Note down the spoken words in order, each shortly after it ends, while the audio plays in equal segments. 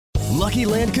Lucky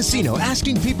Land Casino,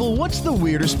 asking people, what's the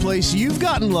weirdest place you've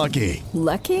gotten lucky?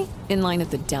 Lucky? In line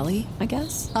at the deli, I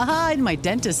guess? Aha, in my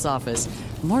dentist's office.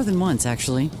 More than once,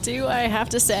 actually. Do I have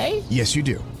to say? Yes, you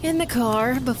do. In the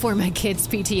car before my kids'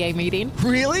 PTA meeting.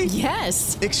 Really?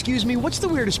 Yes. Excuse me, what's the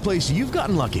weirdest place you've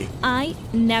gotten lucky? I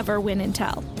never win and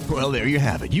tell. Well, there you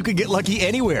have it. You can get lucky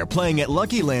anywhere, playing at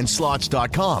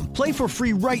LuckyLandSlots.com. Play for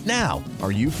free right now.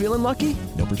 Are you feeling lucky?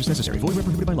 No purchase necessary. Void where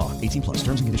prohibited by law. 18+.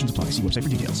 Terms and conditions apply. See website for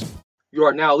details. You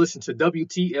are now listening to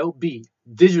WTLB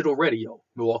Digital Radio,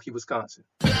 Milwaukee, Wisconsin.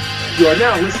 You are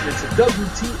now listening to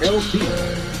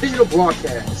WTLB Digital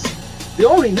Broadcast, the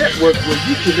only network where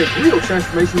you can make real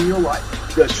transformation in your life.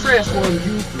 The Transform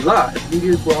You Live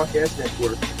Media Broadcast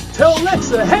Network. Tell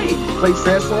Alexa, hey, play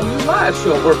Transform You Live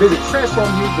Show, or visit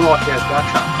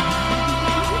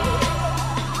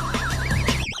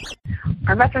TransformYouBroadcast.com.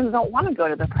 Our veterans don't want to go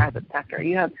to the private sector.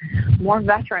 You have more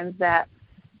veterans that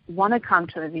want to come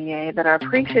to the VA, that are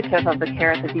appreciative of the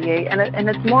care at the VA, and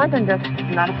it's more than just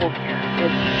medical care.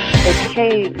 It's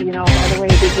hey, by the way,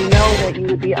 did you know that you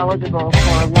would be eligible for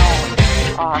a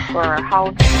loan, for a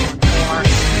house loan, or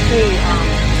hey,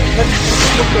 let's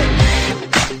look at.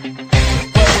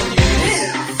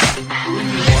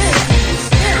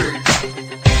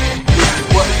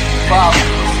 What problem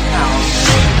now?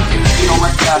 You don't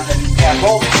recognize that he's got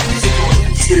both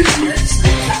citizens.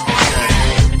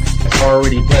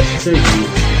 Already blessed to you,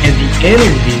 and the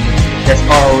energy that's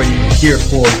already here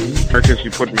for you. Marcus, you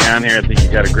put me on here. I think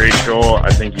you got a great show.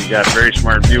 I think you got very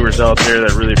smart viewers out there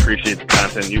that really appreciate the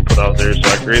content you put out there. So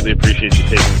I greatly appreciate you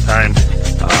taking the time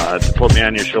to put me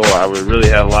on your show. I would really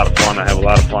have a lot of fun. I have a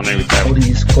lot of fun every time. All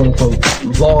these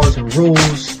quote-unquote laws and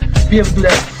rules, be able to do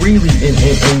that freely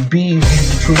and be who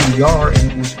you truly are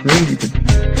and was created to be.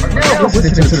 Now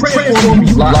listening to the Transform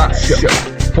You Live Show.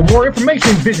 For more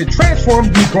information, visit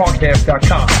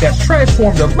TransformYouBroadcast.com. That's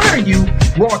transform the letter U,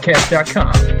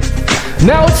 broadcast.com.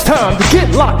 Now it's time to get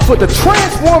locked for the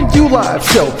Transform You Live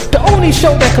Show, the only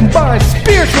show that combines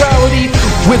spirituality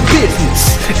with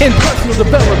business and personal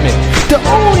development. The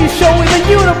only show in the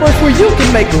universe where you can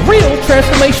make a real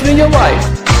transformation in your life.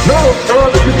 Now it's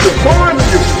time to get your mind and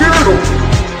your spirit on.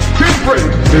 Get ready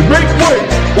and make way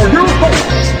for your host,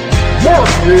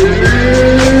 Marcus.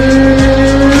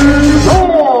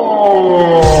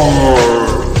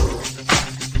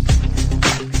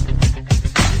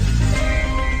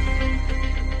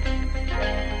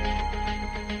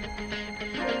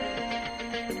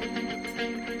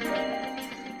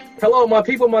 Hello, my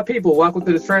people. Welcome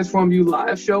to the Transform You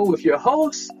Live Show with your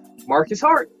host, Marcus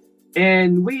Hart.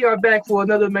 And we are back for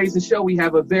another amazing show. We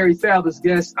have a very fabulous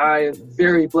guest. I am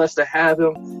very blessed to have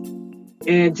him.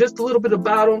 And just a little bit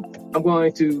about him, I'm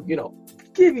going to,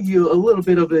 give you a little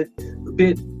bit of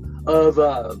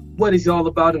what he's all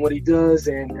about and what he does.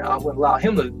 And I'm going to allow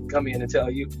him to come in and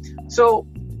tell you. So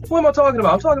what am I talking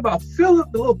about? I'm talking about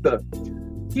Philip DeLuca.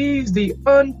 He's the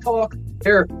Untalk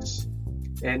therapist.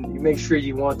 And you make sure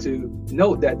you want to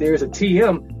note that there's a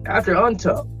TM after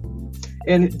Untalk.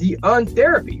 And the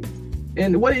Untherapy.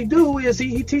 And what he do is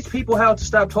he teach people how to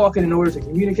stop talking in order to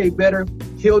communicate better,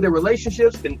 heal their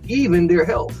relationships, and even their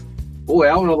health. Boy,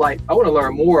 I want to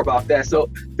learn more about that. So,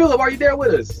 Philip, are you there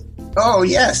with us? Oh,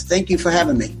 yes. Thank you for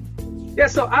having me. Yeah,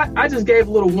 so I just gave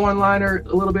a little one-liner,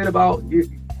 a little bit about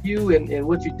you and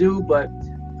what you do, but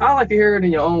I like to hear it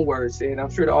in your own words, and I'm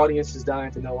sure the audience is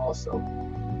dying to know also.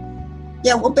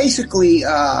 Yeah, well, basically,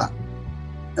 I've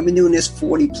been doing this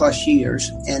 40 plus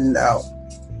years, and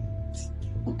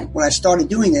when I started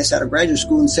doing this out of graduate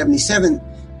school in 1977,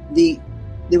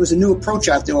 there was a new approach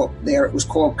out there. It was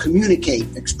called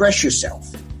communicate, express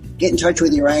yourself, get in touch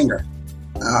with your anger,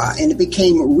 and it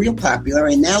became real popular,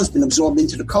 and now it's been absorbed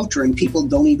into the culture, and people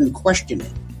don't even question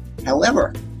it.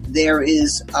 However, there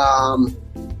is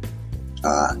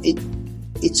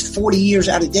it's 40 years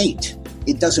out of date.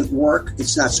 It doesn't work.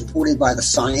 It's not supported by the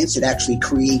science. It actually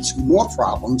creates more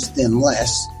problems than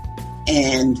less.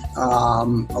 And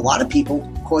a lot of people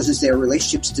causes their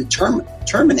relationships to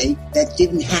terminate that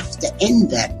didn't have to end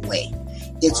that way.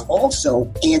 It's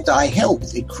also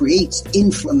anti-health. It creates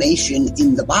inflammation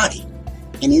in the body.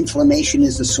 And inflammation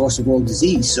is the source of all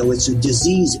disease. So it's a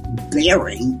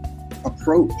disease-bearing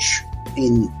approach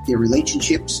in their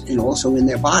relationships and also in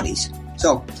their bodies.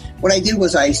 So what I did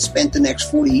was I spent the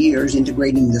next 40 years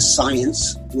integrating the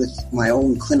science with my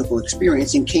own clinical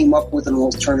experience and came up with an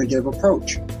alternative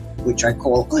approach, which I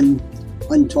call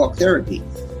Untalk therapy,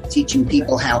 teaching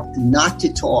people how not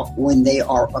to talk when they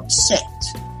are upset.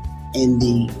 And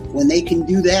when they can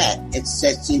do that, it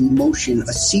sets in motion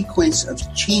a sequence of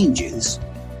changes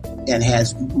that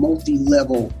has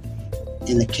multi-level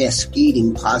and a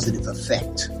cascading positive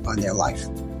effect on their life.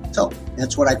 So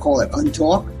that's what I call it,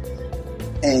 Untalk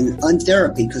and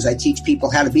Untherapy, because I teach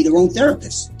people how to be their own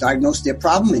therapist, diagnose their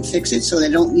problem and fix it so they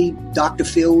don't need Dr.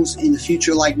 Phil's in the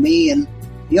future like me and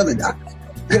the other doctors.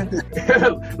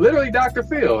 Literally Dr.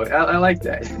 Phil. I like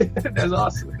that. That's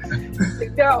awesome.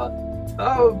 Now,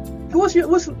 what's a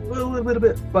little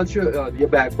bit about your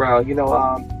background? You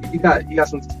got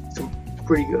some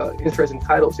pretty interesting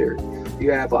titles here.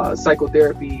 You have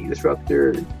psychotherapy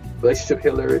instructor, relationship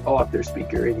healer, author,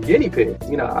 speaker, and guinea pig.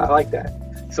 I like that.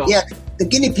 So yeah, the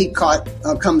guinea pig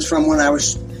comes from when I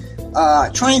was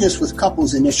trying this with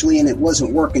couples initially, and it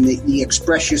wasn't working. The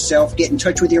express yourself, get in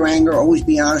touch with your anger, always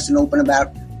be honest and open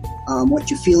about what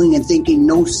you're feeling and thinking,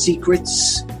 no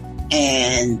secrets,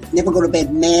 and never go to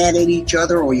bed mad at each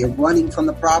other or you're running from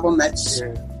the problem. That's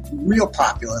real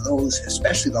popular, those,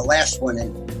 especially the last one.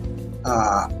 And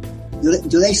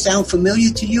do they sound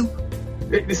familiar to you?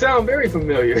 They sound very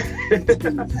familiar.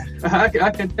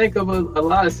 I can think of a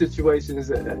lot of situations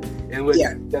in which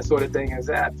that sort of thing has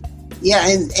happened. Yeah,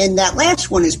 and that last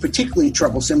one is particularly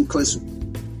troublesome because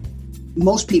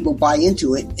most people buy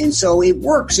into it. And so it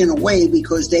works in a way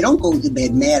because they don't go to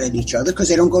bed mad at each other because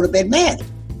they don't go to bed mad.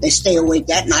 They stay awake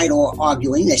that night or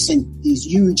arguing. They send these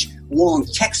huge, long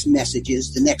text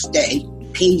messages the next day,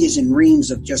 pages and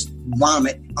reams of just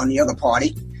vomit on the other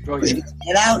party. Because you get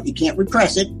it out, you can't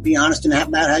repress it, be honest and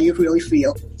about how you really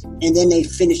feel. And then they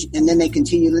finish, and then they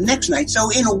continue the next night. So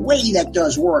in a way that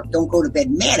does work. Don't go to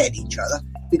bed mad at each other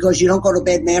because you don't go to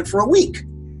bed mad for a week.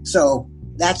 So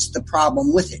that's the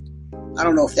problem with it. I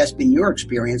don't know if that's been your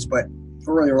experience, but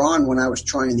earlier on when I was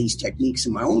trying these techniques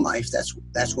in my own life, that's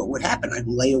what would happen. I'd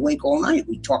lay awake all night.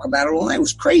 We'd talk about it all night. It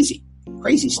was crazy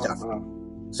stuff.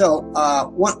 So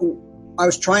I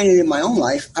was trying it in my own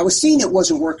life. I was seeing it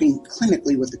wasn't working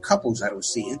clinically with the couples I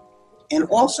was seeing. And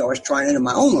also I was trying it in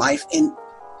my own life, and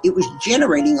it was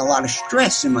generating a lot of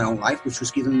stress in my own life, which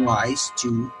was giving rise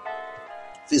to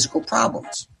physical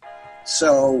problems.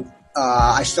 So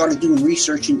I started doing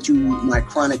research into my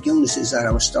chronic illnesses that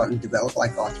I was starting to develop,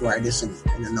 like arthritis and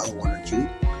another one or two.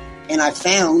 And I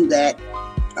found that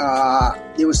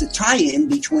there was a tie-in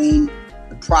between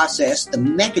the process, the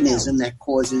mechanism that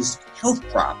causes health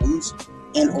problems,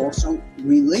 and also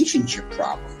relationship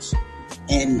problems.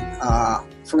 And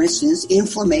for instance,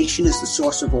 inflammation is the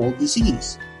source of all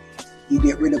disease. You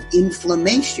get rid of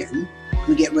inflammation,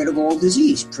 we get rid of all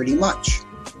disease, pretty much.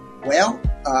 Well,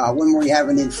 when we have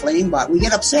an inflamed body, we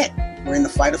get upset. We're in the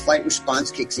fight or flight response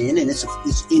kicks in, and it's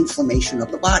inflammation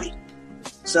of the body.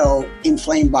 So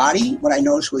inflamed body, what I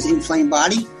noticed was inflamed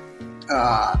body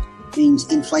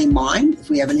means inflamed mind. If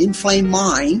we have an inflamed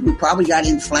mind, we probably got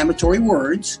inflammatory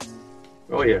words.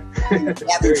 Oh, yeah. If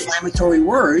we have inflammatory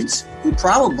words, we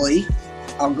probably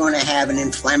are going to have an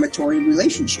inflammatory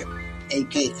relationship,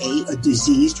 a.k.a. a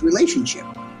diseased relationship.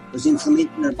 Because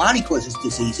inflammation in the body causes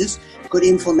diseases. Could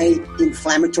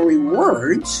inflammatory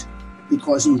words be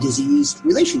causing diseased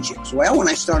relationships? Well, when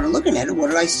I started looking at it, what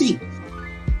did I see?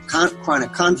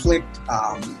 Chronic conflict,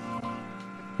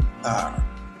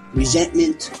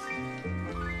 resentment,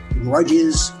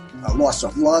 grudges, loss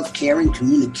of love, caring,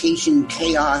 communication,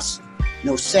 chaos,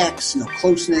 no sex, no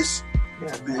closeness.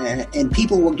 And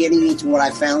people were getting into what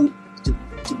I found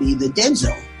to be the dead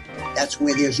zone. That's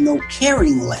where there's no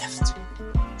caring left.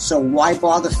 So why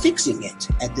bother fixing it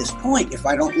at this point if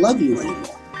I don't love you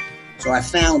anymore? So I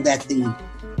found that the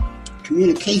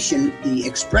communication, the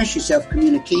express yourself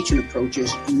communication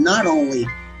approaches, not only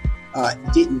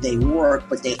didn't they work,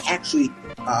 but they actually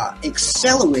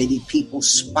accelerated people's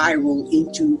spiral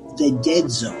into the dead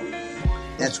zone.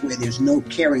 That's where there's no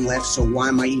caring left, so why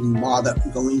am I even bother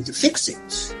going to fix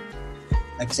it?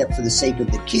 Except for the sake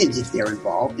of the kids, if they're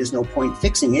involved, there's no point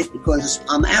fixing it because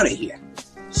I'm out of here.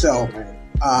 So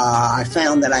I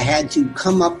found that I had to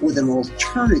come up with an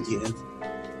alternative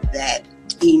that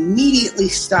immediately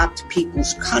stopped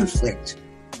people's conflict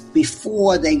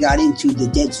before they got into the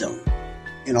dead zone.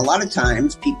 And a lot of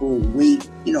times people wait,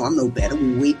 I'm no better.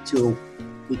 We wait till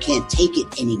we can't take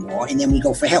it anymore, and then we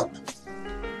go for help.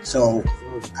 So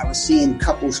I was seeing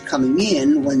couples coming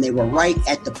in when they were right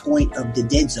at the point of the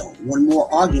dead zone. One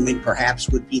more argument perhaps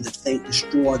would be the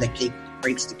straw that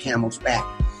breaks the camel's back.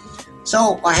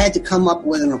 So I had to come up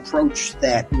with an approach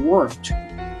that worked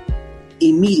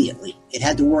immediately. It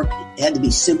had to work. It had to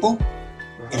be simple.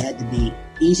 It had to be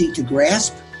easy to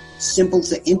grasp, simple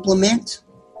to implement,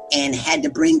 and had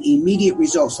to bring immediate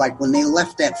results. Like when they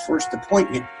left that first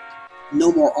appointment,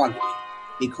 no more arguing,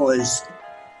 because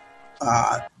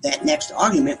that next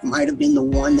argument might have been the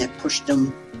one that pushed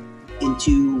them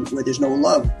into where there's no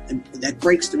love, and that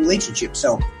breaks the relationship.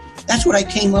 So that's what I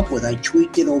came up with. I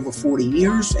tweaked it over 40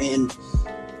 years, and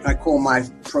I call my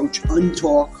approach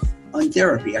Untalk,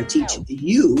 Untherapy. I teach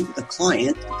you, the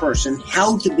client, the person,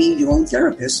 how to be your own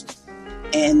therapist.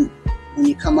 And when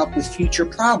you come up with future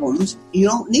problems, you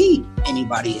don't need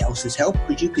anybody else's help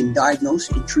because you can diagnose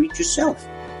and treat yourself.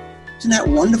 Isn't that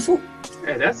wonderful?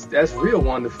 Yeah, that's real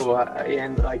wonderful,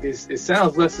 and like it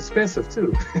sounds less expensive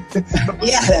too.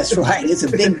 Yeah, that's right. It's a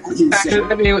big money.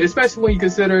 I mean, especially when you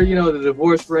consider, the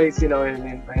divorce rates,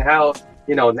 and how,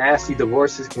 nasty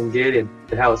divorces can get, and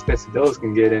how expensive those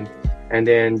can get, and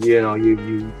then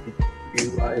you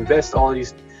invest all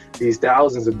these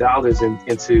thousands of dollars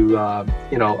into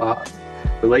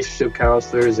relationship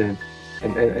counselors and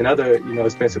other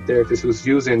expensive therapists who's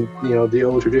using the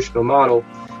old traditional model.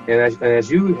 And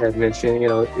as you had mentioned,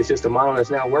 it's just a model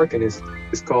that's not working. It's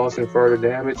causing further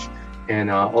damage and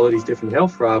all of these different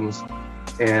health problems.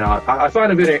 And I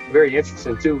find it very, very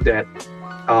interesting, too, that,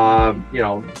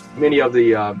 many of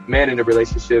the men in the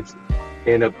relationships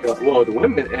the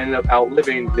women end up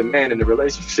outliving the men in the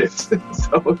relationships.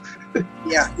 So,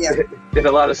 yeah. In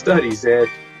a lot of studies. And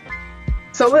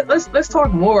so let's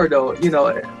talk more, though,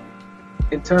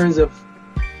 in terms of,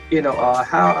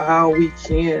 how we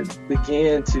can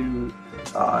begin to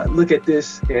look at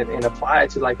this and apply it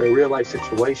to like a real life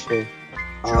situation.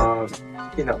 Sure.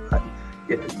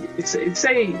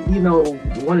 Say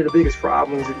one of the biggest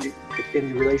problems in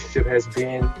the relationship has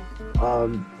been,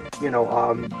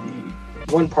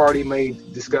 one party may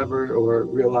discover or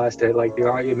realize that like the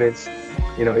arguments,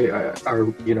 are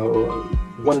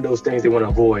one of those things they want to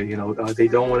avoid. They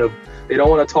don't want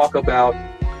to talk about,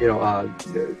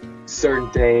 certain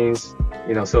things,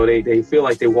 so they feel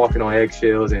like they're walking on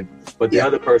eggshells, but the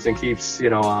other person keeps,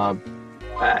 I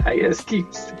guess,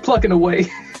 keeps plucking away.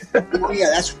 Well,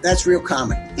 yeah, that's real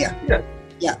common. Yeah.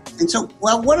 And so,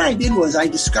 what I did was I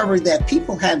discovered that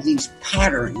people have these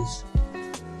patterns,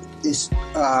 this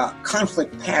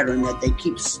conflict pattern that they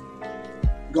keep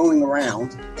going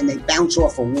around, and they bounce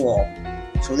off a wall.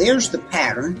 So there's the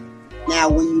pattern. Now,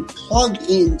 when you plug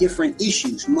in different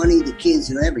issues, money, the kids,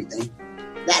 and everything,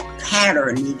 that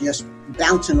pattern, you're just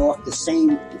bouncing off the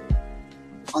same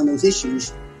on those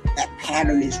issues, that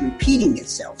pattern is repeating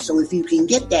itself. So if you can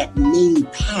get that main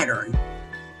pattern,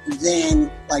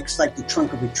 then it's like the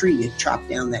trunk of a tree, you chop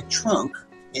down that trunk,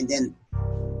 and then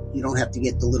you don't have to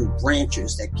get the little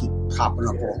branches that keep popping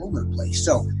up all over the place.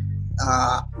 So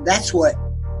that's what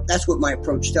my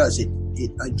approach does. It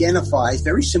identifies,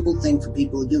 very simple thing for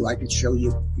people to do. I could show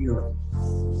you your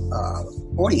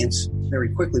audience very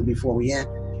quickly before we end,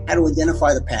 how to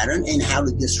identify the pattern and how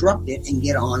to disrupt it and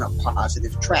get on a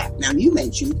positive track. Now, you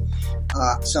mentioned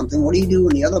something. What do you do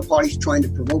when the other party's trying to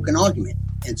provoke an argument?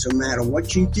 And so no matter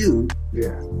what you do,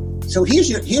 so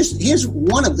here's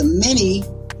one of the many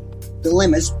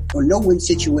dilemmas or no-win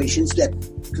situations that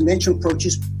conventional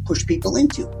approaches push people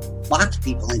into, box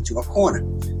people into a corner.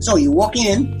 So you walk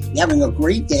in, you're having a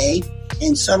great day,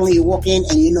 and suddenly you walk in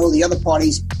and the other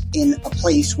party's in a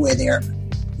place where they're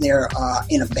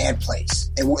in a bad place.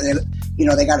 They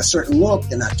got a certain look.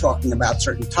 They're not talking about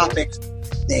certain topics.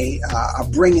 They are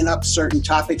bringing up certain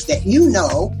topics that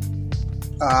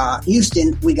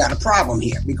Houston, we got a problem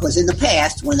here. Because in the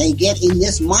past, when they get in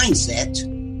this mindset,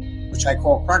 which I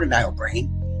call crocodile brain,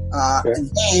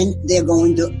 then they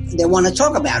want to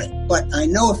talk about it. But I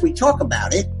know if we talk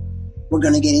about it, we're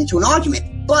going to get into an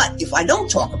argument. But if I don't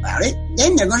talk about it,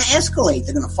 then they're going to escalate.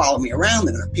 They're going to follow me around.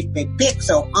 They're going to pick.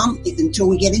 So until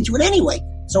we get into it anyway.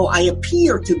 So I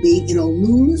appear to be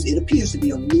it appears to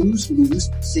be a lose-lose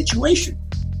situation.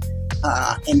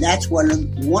 And that's one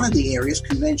of the areas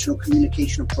conventional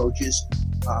communication approaches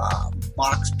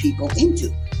box people into.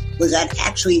 Because that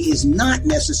actually is not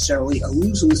necessarily a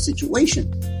lose-lose situation.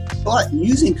 But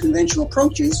using conventional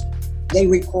approaches, they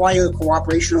require the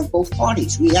cooperation of both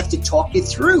parties. We have to talk it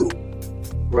through.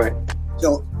 Right.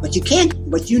 So, but you can't,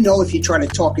 if you try to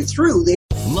talk it through,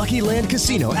 Lucky Land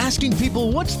Casino, asking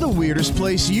people, what's the weirdest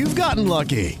place you've gotten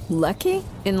lucky? Lucky?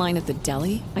 In line at the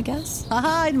deli, I guess?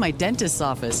 Aha, in my dentist's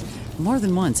office. More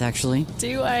than once, actually.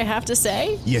 Do I have to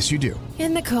say? Yes, you do.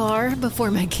 In the car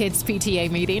before my kids' PTA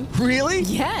meeting. Really?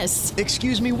 Yes.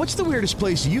 Excuse me, what's the weirdest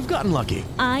place you've gotten lucky?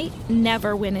 I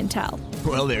never win and tell.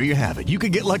 Well, there you have it. You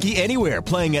can get lucky anywhere,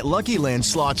 playing at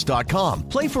LuckyLandSlots.com.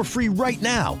 Play for free right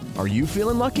now. Are you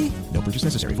feeling lucky? No purchase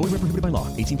necessary. Void where prohibited by law.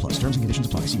 18+. Terms and conditions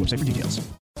apply. See website for details.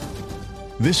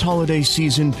 This holiday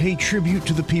season, pay tribute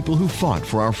to the people who fought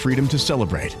for our freedom to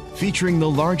celebrate. Featuring the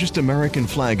largest American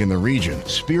flag in the region,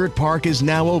 Spirit Park is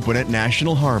now open at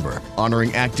National Harbor,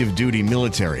 honoring active duty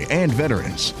military and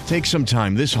veterans. Take some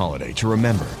time this holiday to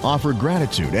remember, offer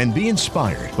gratitude, and be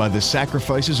inspired by the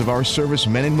sacrifices of our service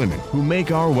men and women who make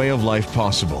our way of life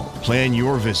possible. Plan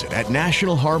your visit at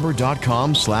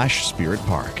nationalharbor.com/Spirit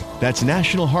Park. That's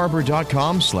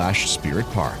nationalharbor.com/Spirit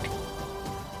Park.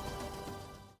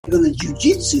 In the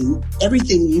jiu-jitsu,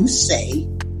 everything you say,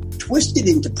 twisted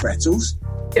into pretzels.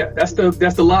 Yeah, that's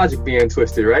the logic being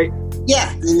twisted, right?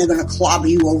 Yeah, and then they're going to clobber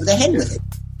you over the head with it.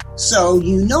 So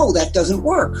you know that doesn't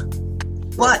work.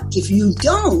 But if you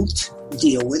don't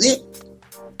deal with it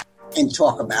and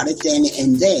talk about it then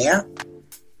and there,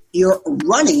 you're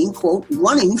running, quote,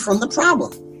 running from the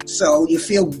problem. So you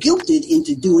feel guilted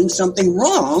into doing something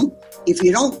wrong if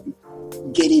you don't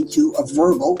get into a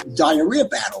verbal diarrhea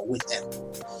battle with them.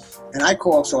 And I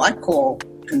call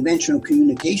conventional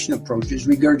communication approaches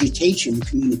regurgitation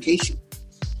communication,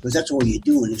 because that's all you're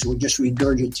doing is we're just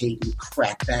regurgitating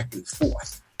crap back and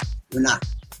forth. We're not,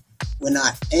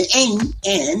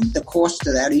 and the cost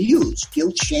of that are huge.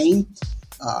 Guilt, shame,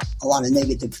 a lot of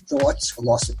negative thoughts, a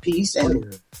loss of peace,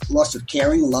 and loss of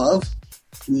caring, love,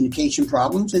 communication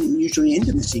problems, and usually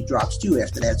intimacy drops too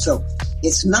after that. So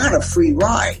it's not a free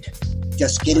ride,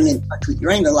 just getting in touch with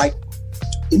your anger. Like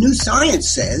the new science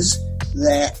says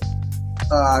that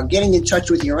getting in touch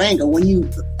with your anger, when you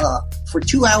for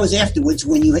 2 hours afterwards,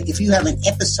 if you have an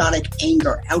episodic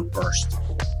anger outburst,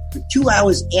 for 2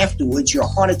 hours afterwards, your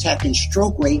heart attack and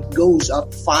stroke rate goes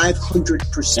up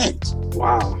 500%.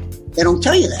 Wow! They don't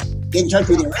tell you that. Get in touch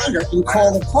with your anger and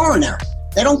call the coroner.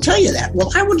 They don't tell you that.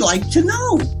 Well, I would like to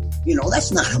know.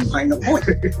 That's not a minor point.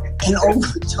 And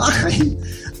over time,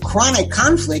 chronic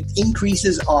conflict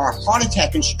increases our heart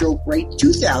attack and stroke rate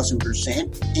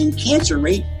 2,000% and cancer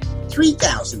rate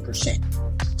 3,000%.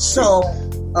 So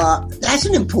that's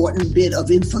an important bit of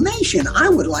information I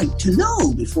would like to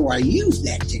know before I use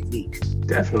that technique.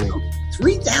 Definitely.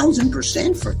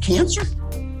 3,000% for cancer?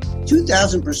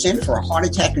 2,000% for a heart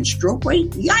attack and stroke rate?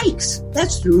 Yikes!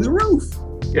 That's through the roof.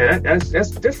 Yeah,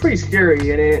 that's pretty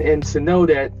scary, and to know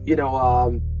that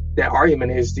that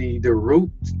argument is the root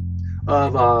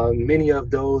of many of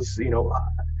those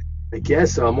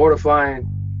mortifying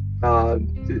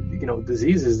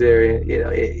diseases there.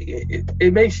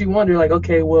 It makes you wonder, like,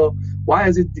 okay, well, why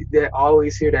is it that I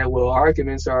always hear that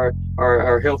arguments are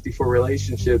healthy for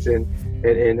relationships, and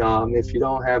if you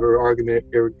don't have an argument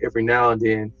every now and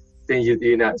then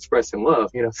you're not expressing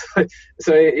love,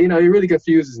 so it really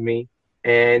confuses me.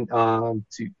 And to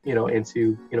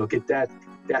get that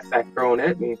fact thrown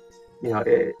at me,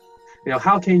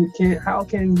 how can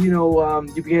you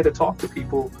begin to talk to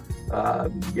people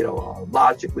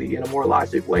logically, in a more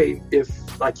logic way, if,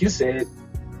 like you said,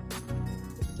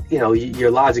 your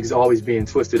logic is always being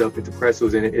twisted up into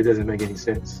pretzels and it doesn't make any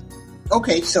sense.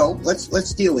 Okay, so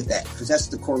let's deal with that, because that's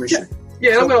the core issue.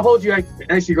 Yeah, I'm going to hold you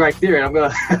actually right there, and I'm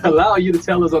going to allow you to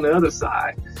tell us on the other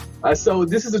side. So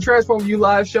this is a Transform You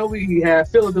Live show. We have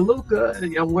Philip DeLuca,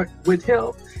 and I'm with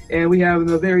him, and we have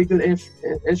a very good,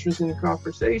 interesting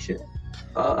conversation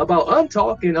about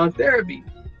Untalk and Untherapy.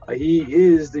 He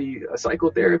is the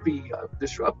psychotherapy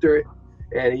disruptor,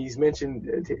 and he's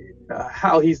mentioned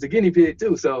how he's the guinea pig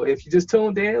too. So if you just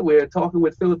tuned in, we're talking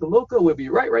with Philip DeLuca. We'll be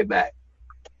right back.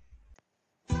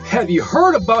 Have you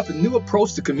heard about the new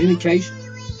approach to communication?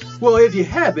 Well, if you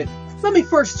haven't, let me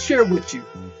first share with you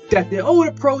that the old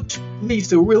approach leads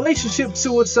to relationship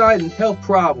suicide and health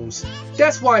problems.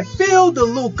 That's why Phil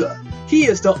DeLuca, he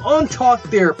is the Untalk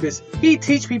therapist. He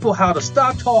teaches people how to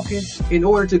stop talking in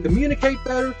order to communicate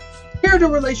better, repair their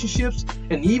relationships,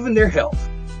 and even their health.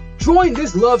 Join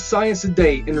this love science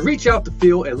today and reach out to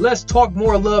Phil at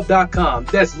letstalkmorelove.com.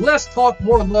 That's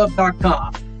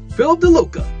letstalkmorelove.com. Phil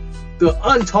DeLuca, the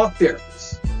Untalk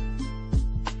therapist.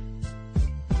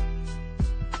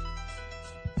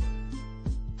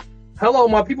 Hello,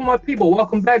 my people.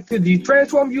 Welcome back to the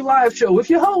Transform You Live show with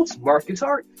your host, Marcus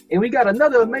Hart. And we got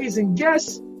another amazing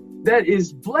guest that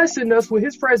is blessing us with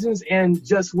his presence and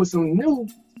just with some new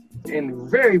and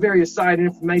very, very exciting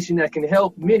information that can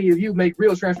help many of you make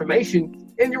real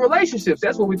transformation in your relationships.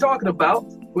 That's what we're talking about.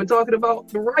 We're talking about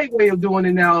the right way of doing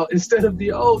it now instead of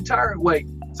the old tired way.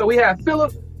 So we have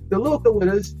Philip DeLuca with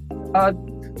us.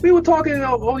 We were talking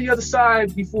on the other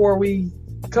side before we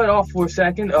cut off for a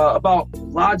second about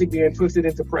logic being twisted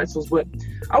into pretzels, but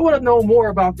I want to know more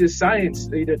about this science,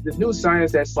 the new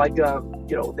science that's like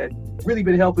that really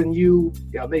been helping you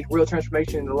make real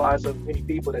transformation in the lives of many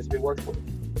people that's been working with.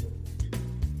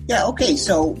 Yeah, okay,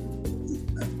 so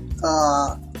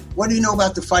what do you know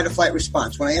about the fight or flight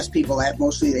response? When I ask people that,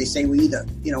 mostly they say we either,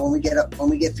 when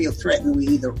we feel threatened, we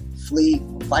either flee,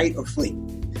 fight, or flee.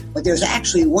 But there's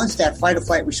actually, once that fight or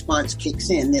flight response kicks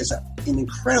in, there's an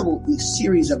incredible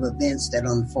series of events that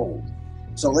unfold.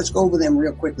 So let's go over them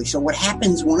real quickly. So what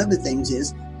happens, one of the things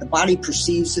is the body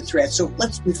perceives the threat. So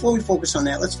before we focus on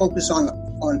that, let's focus on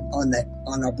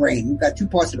our brain. We've got two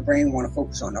parts of the brain we want to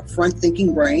focus on. Our front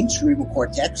thinking brain, cerebral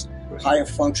cortex, higher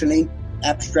functioning,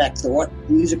 abstract thought,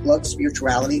 music, love,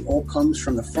 spirituality, all comes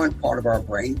from the front part of our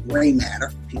brain, gray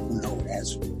matter, people know it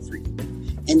as freedom.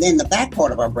 And then the back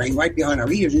part of our brain, right behind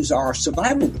our ears, is our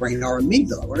survival brain, our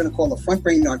amygdala. We're going to call the front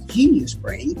brain our genius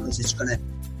brain because it's going to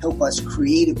help us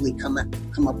creatively come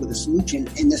up with a solution.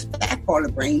 And this back part of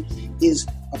the brain is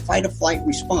a fight or flight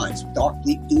response, dark,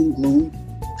 bleak, doom, gloom,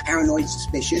 paranoid,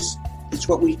 suspicious. It's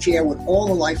what we share with all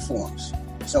the life forms.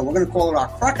 So we're going to call it our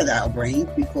crocodile brain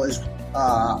because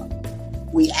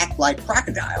we act like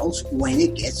crocodiles when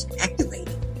it gets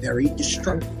activated. Very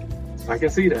destructive. I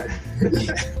can see that.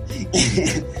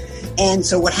 And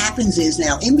so what happens is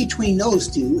now in between those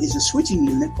two is a switching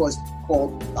unit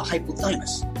called the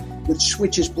hypothalamus, which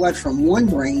switches blood from one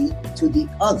brain to the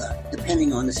other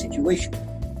depending on the situation.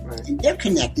 Right. And they're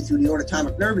connected through the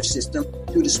autonomic nervous system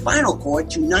through the spinal cord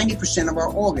to 90% of our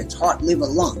organs, heart, liver,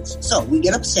 lungs. So we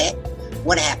get upset.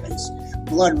 What happens?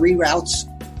 Blood reroutes.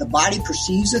 The body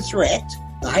perceives a threat.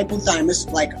 The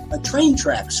hypothalamus, like a train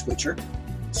track switcher,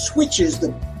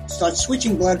 starts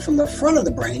switching blood from the front of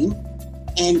the brain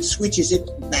and switches it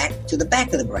back to the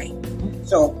back of the brain.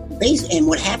 So, and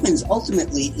what happens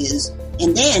ultimately is,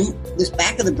 and then this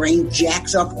back of the brain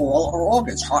jacks up all our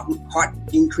organs. Heart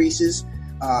increases,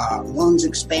 lungs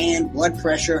expand, blood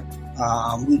pressure.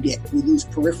 We lose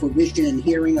peripheral vision and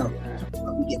hearing.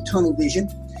 We get tunnel vision.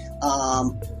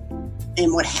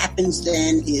 And what happens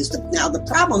then is the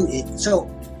problem is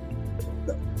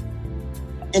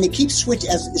and it keeps switching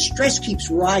as the stress keeps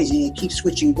rising. It keeps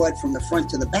switching blood from the front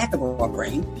to the back of our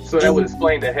brain. So that would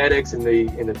explain the headaches and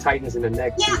the tightness in the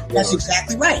neck. Yeah, that's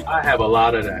exactly right. I have a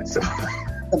lot of that. So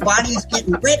the body is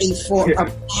getting ready for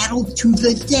a battle to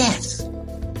the death.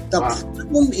 The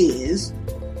problem is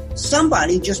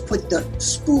somebody just put the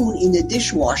spoon in the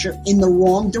dishwasher in the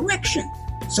wrong direction.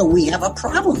 So we have a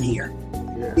problem here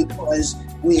because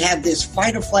we have this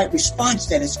fight or flight response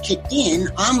that has kicked in.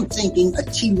 I'm thinking a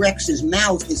T-Rex's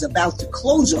mouth is about to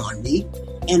close on me,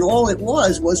 and all it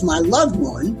was my loved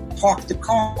one parked the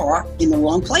car in the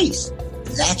wrong place.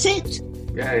 That's it.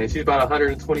 Yeah, and she's about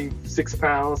 126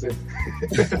 pounds and,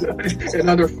 and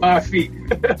under 5 feet.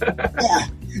 Yeah,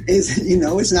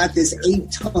 it's not this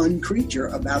 8-ton creature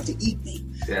about to eat me.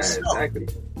 Yeah, exactly.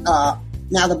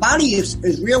 Now, the body is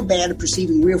real bad at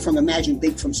perceiving real from imagined,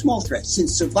 big from small threats.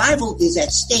 Since survival is at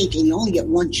stake and you only get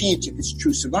one chance if it's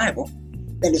true survival,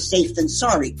 better safe than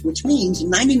sorry, which means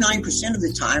 99% of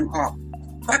the time our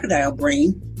crocodile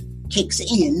brain kicks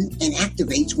in and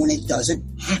activates when it doesn't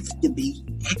have to be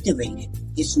activated.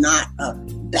 It's not a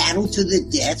battle to the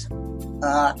death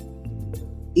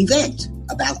event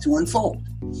about to unfold.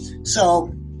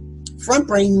 So, front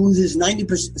brain loses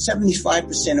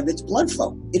 75% of its blood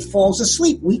flow. It falls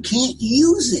asleep. We can't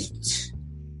use it.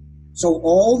 So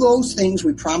all those things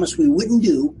we promised we wouldn't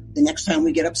do the next time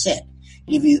we get upset.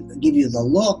 Give you the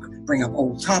look, bring up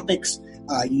old topics,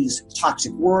 use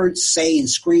toxic words, say and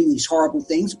scream these horrible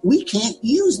things. We can't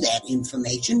use that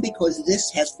information because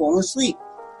this has fallen asleep.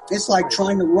 It's like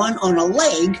trying to run on a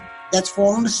leg that's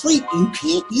fallen asleep. You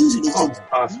can't use it. It's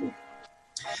impossible.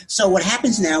 So what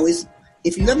happens now is,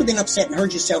 if you've ever been upset and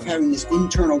heard yourself having this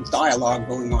internal dialogue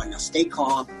going on, now stay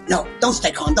calm. No, don't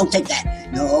stay calm. Don't take that.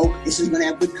 No, this is going to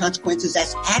have good consequences.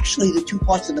 That's actually the two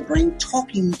parts of the brain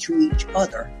talking to each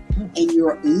other, and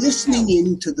you're listening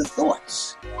into the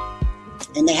thoughts.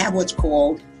 And they have what's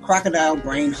called crocodile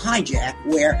brain hijack,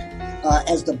 where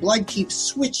as the blood keeps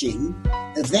switching,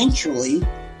 eventually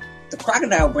the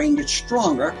crocodile brain gets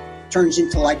stronger, turns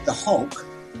into like the Hulk,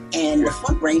 and the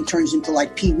front brain turns into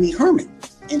like Pee Wee Herman.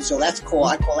 And so I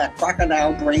call that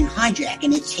crocodile brain hijack,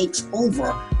 and it takes over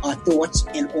our thoughts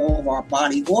and all of our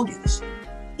body organs.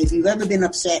 If you've ever been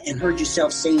upset and heard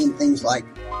yourself saying things like,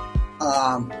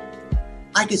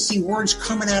 I could see words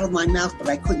coming out of my mouth, but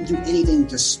I couldn't do anything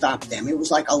to stop them. It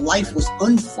was like a life was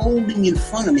unfolding in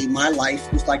front of me. My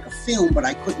life was like a film, but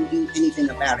I couldn't do anything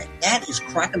about it. That is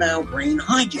crocodile brain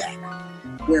hijack,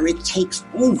 where it takes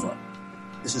over.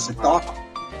 This is a dark,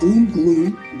 doom,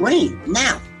 gloom brain.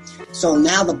 So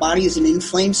now the body is in an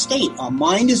inflamed state. Our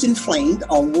mind is inflamed.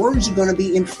 Our words are going to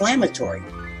be inflammatory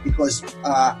because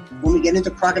when we get into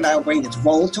crocodile brain, it's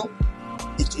volatile,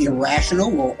 it's It's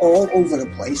irrational. We're all over the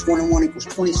place. 1 and 1 equals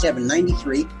 27,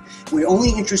 93. We're only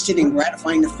interested in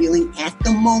gratifying the feeling at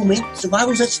the moment.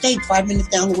 Survival's at stake. 5 minutes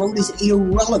down the road is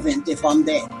irrelevant if I'm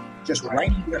dead. Just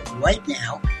right here, right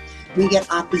now. We get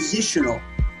oppositional.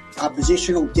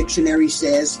 Oppositional dictionary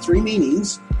says 3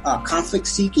 meanings.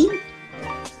 Conflict-seeking,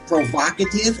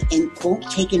 provocative, and, quote,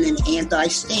 taking an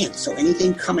anti-stance. So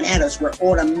anything coming at us, we're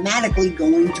automatically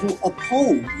going to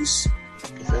oppose.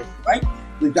 Right?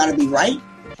 We've got to be right,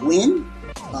 win,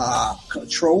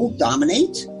 control,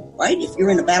 dominate. Right? If you're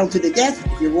in a battle to the death,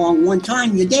 if you're wrong one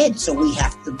time, you're dead. So we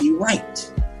have to be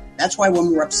right. That's why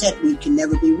when we're upset, we can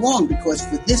never be wrong, because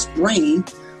for this brain,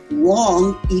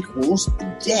 wrong equals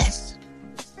death.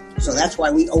 So that's why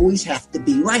we always have to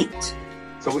be right.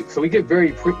 So we get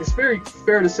it's very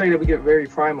fair to say that we get very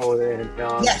primal, and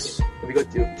yes, we go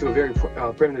to a very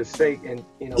primitive state, and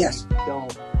yes,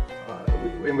 and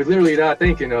we're literally not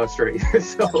thinking straight.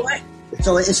 So, right.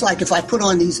 So it's like if I put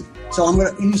on these. So I'm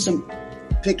going to use some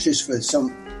pictures for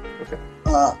some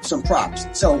props.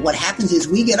 So what happens is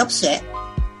we get upset.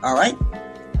 All right,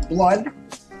 blood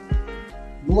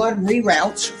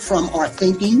reroutes from our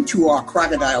thinking to our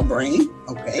crocodile brain.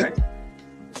 Okay.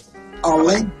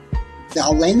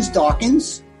 Our lens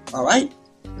darkens. All right.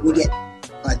 We get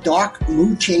dark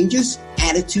mood changes,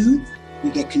 attitude. We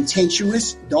get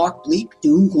contentious, dark, bleak,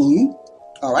 doom, gloom.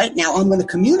 All right. Now I'm going to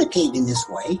communicate in this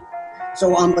way.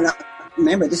 So I'm going to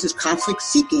remember this is conflict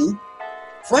seeking.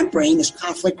 Front brain is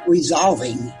conflict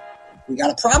resolving. We got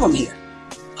a problem here.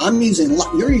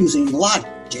 You're using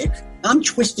logic. I'm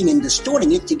twisting and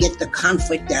distorting it to get the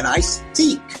conflict that I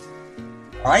seek.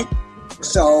 All right?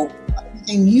 So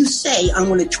everything you say, I'm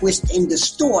going to twist and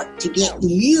distort to get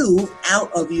you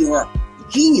out of your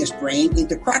genius brain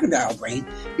into crocodile brain,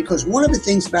 because one of the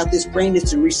things about this brain,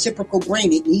 it's a reciprocal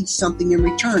brain. It needs something in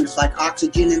return. It's like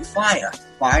oxygen and fire.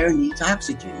 Fire needs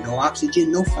oxygen. No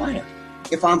oxygen, no fire.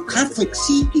 If I'm conflict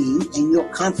seeking and you're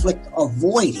conflict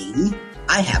avoiding,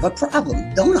 I have a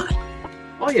problem, don't I?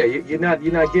 Oh yeah, you're not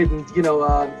getting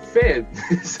fed.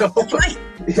 So that's right.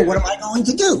 So what am I going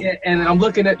to do? Yeah, and I'm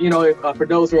looking at for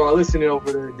those who are listening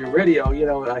over the radio, he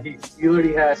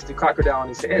literally has the crocodile on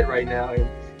his head right now,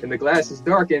 and the glass is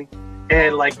darkened,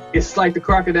 and it's like the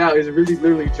crocodile is really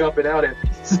literally jumping out at me.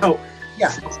 So yeah.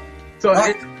 So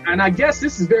and I guess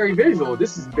this is very visual.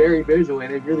 This is very visual,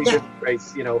 and it really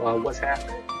demonstrates what's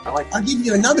happening. I'll give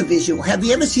you another visual. Have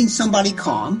you ever seen somebody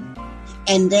calm?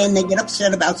 And then they get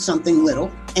upset about something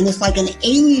little, and it's like an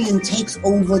alien takes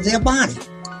over their body,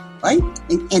 right?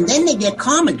 And then they get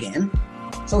calm again.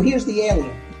 So here's the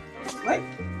alien, right?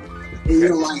 And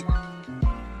you're like,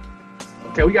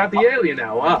 okay, we got the alien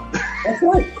now. Wow. That's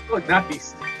right. Oh,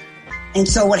 nice. And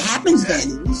so what happens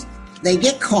then is they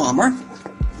get calmer,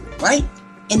 right?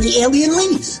 And the alien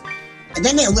leaves. And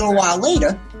then a little while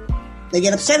later, they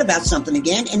get upset about something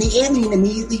again, and the alien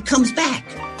immediately comes back.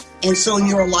 And so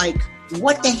you're like,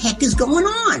 what the heck is going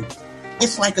on?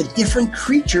 It's like a different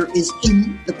creature is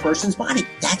in the person's body.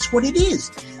 That's what it is.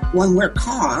 When we're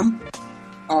calm,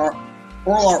 all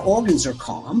our organs are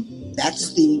calm.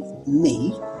 That's the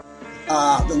me,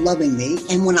 the loving me.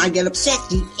 And when I get upset,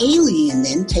 the alien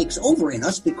then takes over in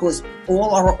us, because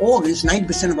all our organs,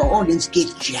 90% of our organs, get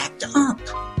jacked up.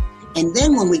 And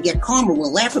then when we get calmer,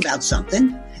 we'll laugh about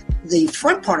something. The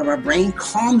front part of our brain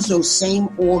calms those same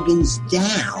organs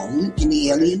down, and the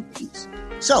alien leaves.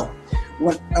 So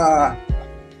what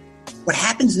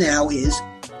happens now is,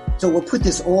 so we'll put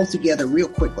this all together real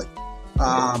quickly.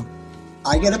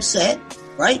 I get upset,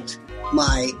 right?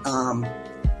 My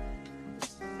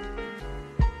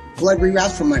blood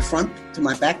reroutes from my front to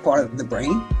my back part of the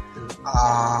brain.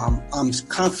 I'm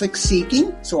conflict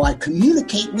seeking, so I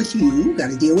communicate with you. Got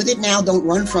to deal with it now. Don't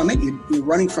run from it. You're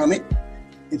running from it.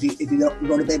 If you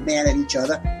go to bed mad at each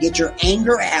other, get your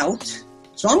anger out.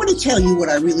 So I'm going to tell you what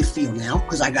I really feel now,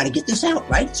 because I got to get this out,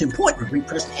 right? It's important.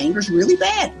 Repressed anger is really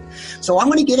bad. So I'm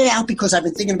going to get it out because I've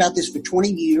been thinking about this for 20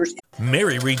 years.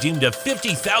 Mary redeemed a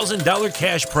 $50,000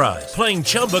 cash prize playing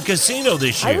Chumba Casino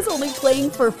this year. I was only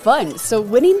playing for fun, so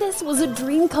winning this was a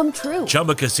dream come true.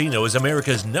 Chumba Casino is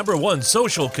America's #1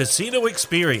 social casino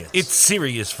experience. It's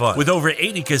serious fun. With over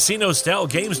 80 casino-style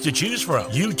games to choose from,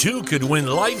 you too could win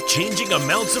life-changing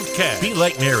amounts of cash. Be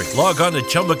like Mary. Log on to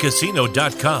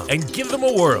ChumbaCasino.com and give them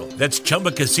a whirl. That's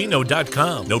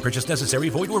ChumbaCasino.com. No purchase necessary.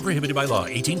 Void where prohibited by law.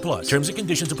 18+. Terms and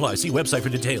conditions apply. See website for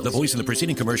details. The voice in the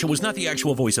preceding commercial was not the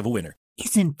actual voice of a winner.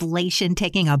 Is inflation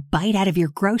taking a bite out of your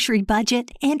grocery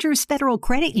budget? Andrews Federal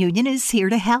Credit Union is here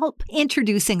to help.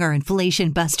 Introducing our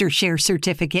Inflation Buster Share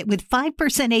Certificate with 5%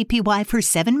 APY for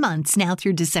 7 months now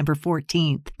through December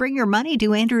 14th. Bring your money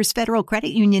to Andrews Federal Credit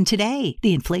Union today.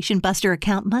 The Inflation Buster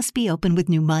account must be open with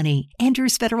new money.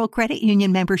 Andrews Federal Credit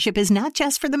Union membership is not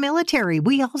just for the military.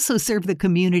 We also serve the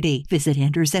community. Visit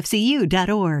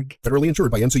andrewsfcu.org. Federally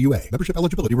insured by NCUA. Membership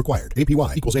eligibility required.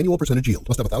 APY equals annual percentage yield.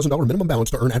 Must have $1,000 minimum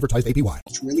balance to earn advertised APY.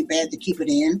 It's really bad to keep it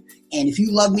in. And if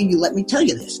you love me, you let me tell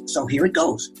you this. So here it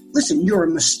goes. Listen, you're a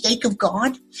mistake of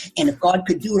God. And if God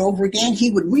could do it over again, he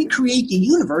would recreate the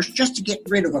universe just to get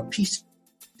rid of a piece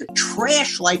of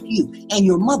trash like you. And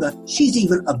your mother, she's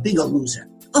even a bigger loser.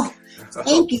 Oh,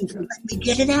 thank you for letting me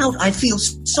get it out. I feel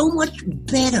so much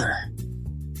better.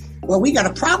 Well, we got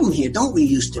a problem here, don't we,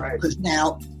 Houston? Because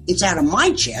now it's out of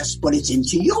my chest, but it's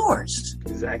into yours.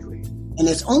 Exactly. And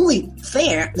it's only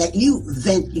fair that you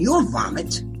vent your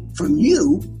vomit from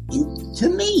you into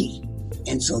me.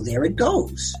 And so there it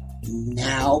goes.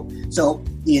 Now, so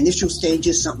the initial stage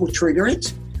is something will trigger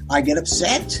it. I get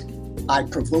upset. I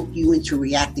provoke you into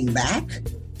reacting back.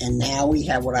 And now we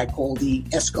have what I call the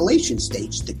escalation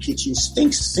stage, the kitchen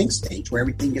sink stage, where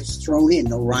everything gets thrown in,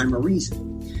 no rhyme or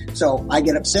reason. So I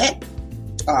get upset.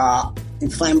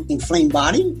 Inflamed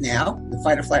body. Now, the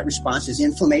fight or flight response is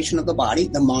inflammation of the body.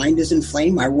 The mind is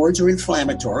inflamed. My words are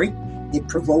inflammatory. It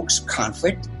provokes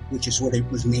conflict, which is what it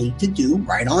was made to do,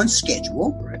 right on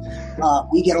schedule.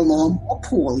 We get along more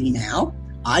poorly now.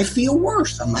 I feel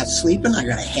worse. I'm not sleeping. I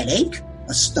got a headache,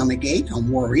 a stomach ache.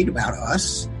 I'm worried about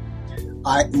us.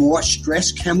 More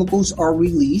stress chemicals are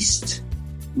released.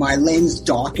 My lens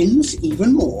darkens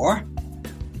even more.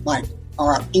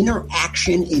 Our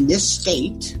interaction in this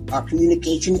state, our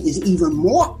communication is even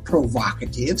more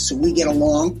provocative, so we get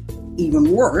along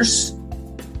even worse,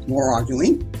 more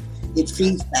arguing. It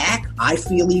feeds back. I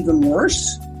feel even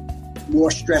worse.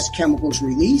 More stress chemicals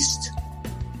released.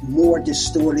 More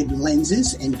distorted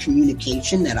lenses and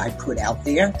communication that I put out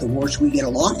there, the worse we get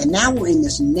along. And now we're in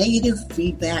this negative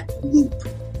feedback loop.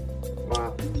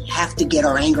 Wow. We have to get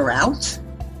our anger out.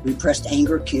 Repressed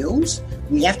anger kills.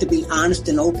 We have to be honest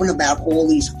and open about all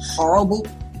these horrible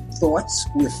thoughts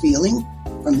we're feeling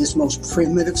from this most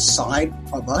primitive side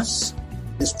of us,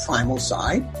 this primal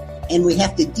side. And we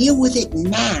have to deal with it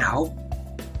now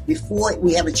before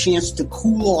we have a chance to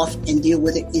cool off and deal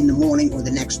with it in the morning or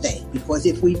the next day. Because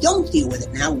if we don't deal with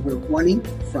it now, we're running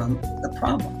from the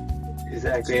problem.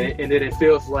 Exactly. And then it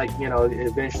feels like,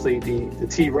 eventually the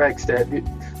T-Rex, the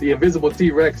invisible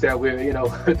T-Rex that we're,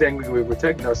 that we're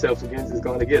protecting ourselves against is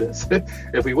going to get us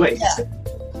if we wait. Yeah.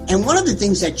 And one of the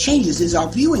things that changes is our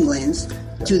viewing lens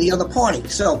to the other party.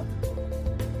 So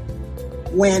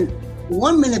when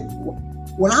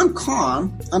I'm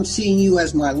calm, I'm seeing you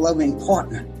as my loving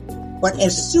partner. But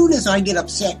as soon as I get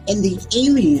upset and the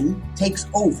alien takes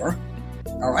over,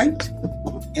 all right,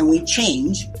 and we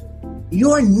change,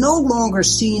 you're no longer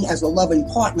seen as a loving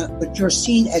partner, but you're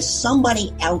seen as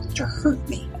somebody out to hurt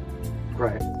me.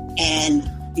 Right. And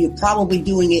you're probably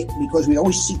doing it because we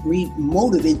always read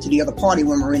motive into the other party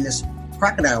when we're in this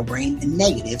crocodile brain and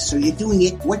negative. So you're doing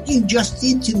it. What you just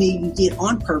did to me, you did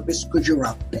on purpose because you're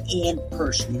a bad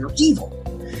person. You're evil.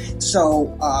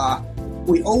 So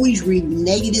we always read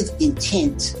negative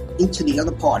intent into the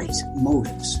other party's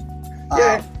motives.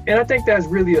 Yeah, and I think that's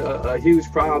really a huge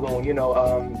problem.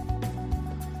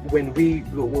 When we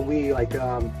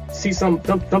see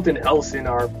something else in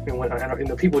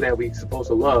the people that we supposed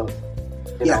to love,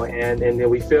 and then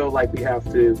we feel like we have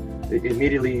to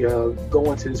immediately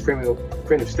go into this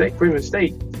primitive state,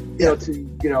 to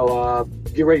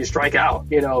get ready to strike out,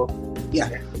 Yeah.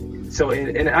 So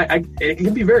it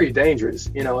can be very dangerous,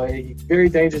 very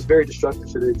dangerous, very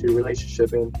destructive to the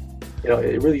relationship, and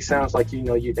it really sounds like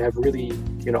you have really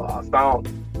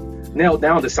nailed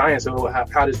down the science of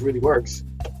how this really works.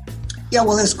 Yeah,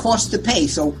 well, there's cost to pay.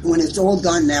 So when it's all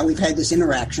done now, we've had this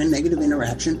interaction, negative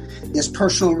interaction. There's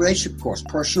personal relationship cost,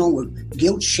 personal with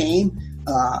guilt, shame.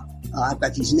 I've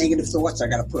got these negative thoughts. I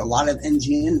got to put a lot of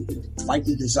energy in, fight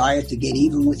the desire to get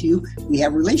even with you. We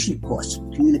have relationship costs.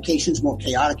 Communication's more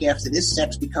chaotic after this.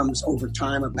 Sex becomes over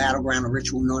time a battleground, a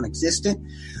ritual non-existent.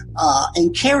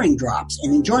 And caring drops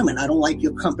and enjoyment. I don't like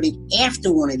your company after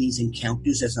one of these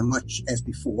encounters as much as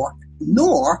before,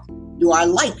 nor do I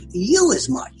like you as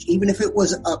much, even if it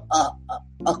was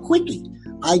a quickie.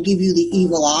 I give you the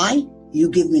evil eye. You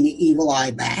give me the evil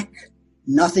eye back.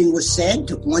 Nothing was said,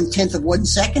 took 1/10 of 1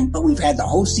 second, but we've had the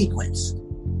whole sequence.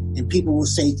 And people will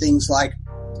say things like,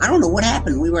 I don't know what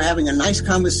happened. We were having a nice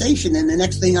conversation, and the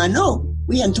next thing I know,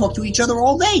 we hadn't talked to each other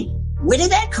all day. Where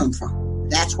did that come from?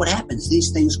 That's what happens.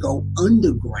 These things go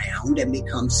underground and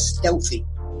become stealthy.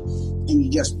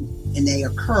 And they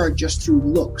occur just through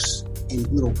looks and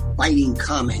little biting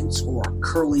comments or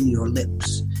curling your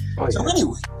lips. Oh, yeah. So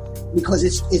anyway, because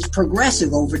it's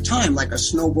progressive over time, like a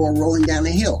snowball rolling down a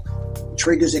hill.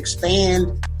 Triggers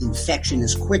expand, infection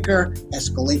is quicker,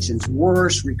 escalation's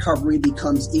worse, recovery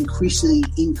becomes increasingly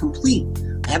incomplete.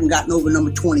 I haven't gotten over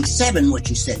number 27, what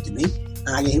you said to me, and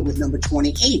I get hit with number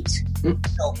 28.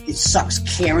 So it sucks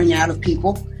caring out of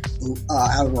people,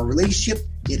 out of our relationship.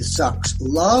 It sucks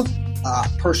love.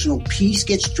 Personal peace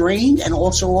gets drained, and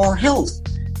also our health,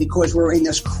 because we're in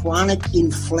this chronic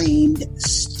inflamed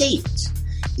state.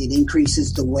 It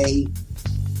increases the way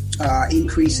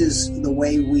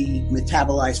we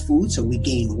metabolize food, so we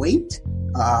gain weight.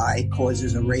 It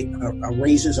causes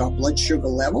raises our blood sugar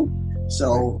level,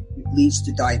 so it leads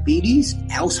to diabetes,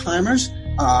 Alzheimer's,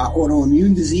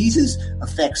 autoimmune diseases,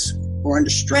 affects. We're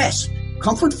under stress.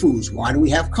 Comfort foods. Why do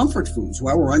we have comfort foods?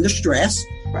 Well, we're under stress.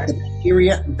 Right. The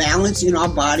bacteria balance in our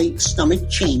body, stomach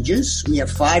changes. We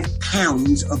have 5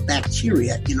 pounds of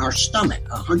bacteria in our stomach,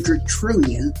 100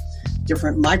 trillion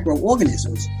different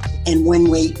microorganisms. And when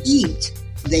we eat,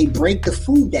 they break the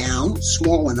food down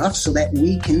small enough so that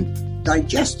we can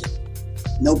digest it.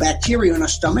 No bacteria in our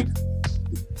stomach,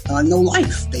 no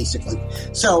life, basically.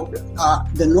 So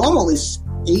the normal is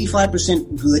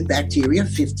 85% good bacteria,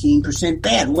 15%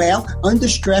 bad. Well, under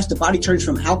stress, the body turns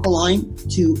from alkaline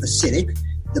to acidic.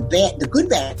 The good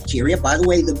bacteria, by the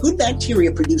way, the good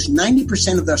bacteria produce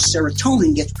 90% of their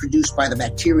serotonin gets produced by the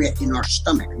bacteria in our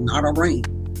stomach, not our brain.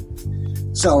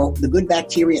 So the good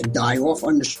bacteria die off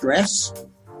under stress.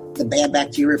 The bad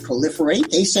bacteria proliferate.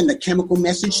 They send a chemical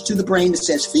message to the brain that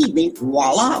says, feed me.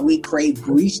 Voila, we crave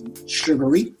greasy,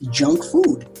 sugary, junk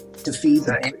food to feed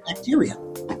the bad bacteria.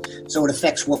 So it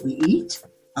affects what we eat.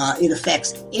 It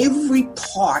affects every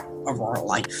part of our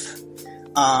life.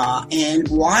 And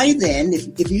why then,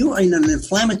 if you're in an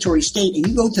inflammatory state and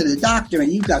you go to the doctor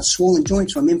and you've got swollen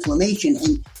joints from inflammation,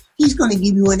 and he's going to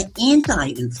give you an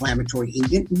anti-inflammatory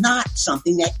agent, not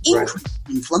something that increases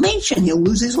inflammation. He'll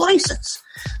lose his license.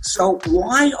 So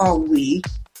why are we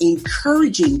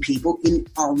encouraging people in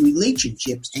our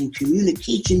relationships and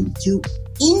communication to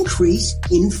increase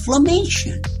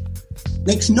inflammation?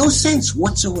 Makes no sense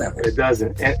whatsoever. It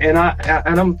doesn't. And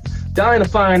I'm dying to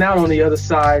find out on the other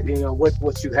side,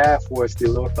 what you have for us,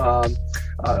 Philip DeLuca,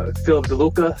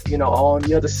 on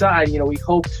the other side, we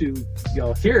hope to,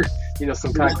 hear,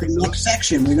 some concrete. Next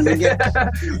section, we're going to get.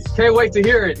 Can't wait to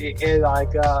hear it. And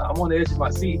I'm on the edge of my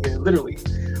seat here, literally.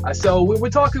 So we're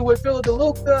talking with Philip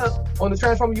DeLuca on the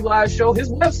Transform You Live show.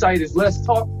 His website is Let's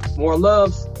Talk More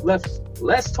Love,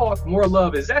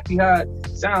 exactly how it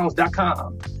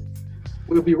sounds.com.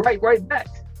 We'll be right back.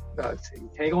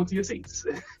 Hang on to your seats.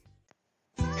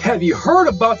 Have you heard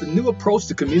about the new approach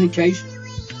to communication?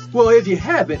 Well, if you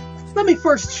haven't, let me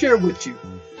first share with you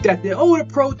that the old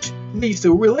approach leads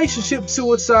to relationship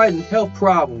suicide and health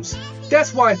problems.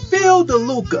 That's why Phil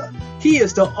DeLuca, he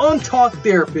is the Untalk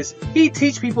therapist. He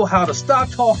teaches people how to stop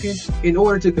talking in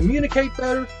order to communicate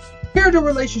better, repair their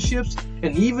relationships,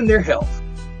 and even their health.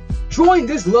 Join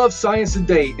this love science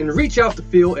today and reach out to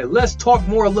Phil at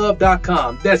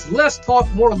letstalkmorelove.com. That's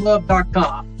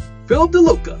letstalkmorelove.com. Phil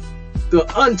DeLuca, the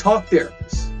Untalk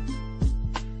therapist.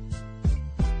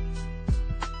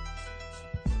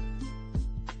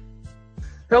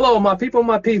 Hello, my people.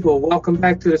 Welcome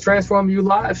back to the Transform You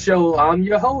Live show. I'm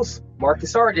your host,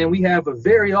 Marcus Hart, and we have a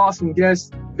very awesome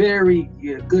guest, very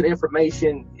good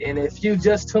information. And if you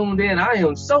just tuned in, I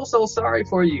am so sorry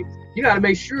for you. You got to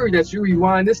make sure that you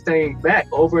rewind this thing back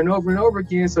over and over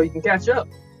again so you can catch up,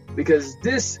 because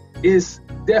this is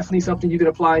definitely something you can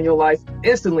apply in your life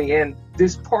instantly. And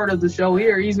this part of the show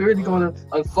here, he's really going to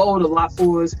unfold a lot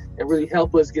for us and really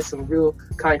help us get some real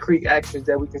concrete actions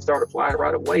that we can start applying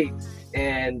right away.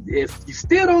 And if you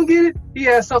still don't get it, he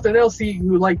has something else he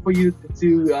would like for you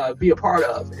to be a part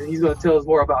of. And he's going to tell us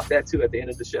more about that too at the end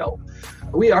of the show.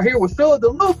 We are here with Philip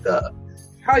DeLuca.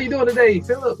 How are you doing today,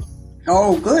 Philip?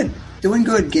 Oh, good. Doing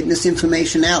good. Getting this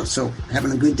information out. So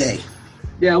having a good day.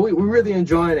 Yeah, we're really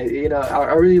enjoying it.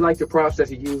 I really like the prompts that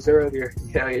he used earlier.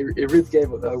 Yeah, it really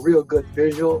gave a real good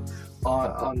visual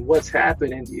on what's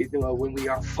happening, when we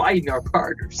are fighting our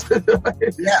partners.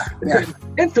 Yeah.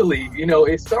 Mentally,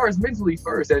 it starts mentally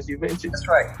first, as you mentioned. That's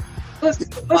right. Let's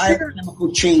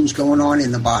biochemical change going on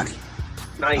in the body.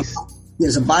 Nice.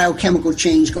 There's a biochemical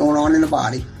change going on in the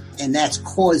body, and that's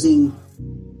causing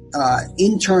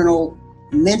internal,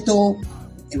 mental,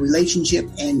 relationship,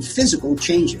 and physical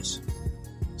changes.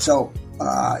 So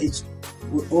it's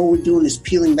all we're doing is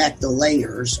peeling back the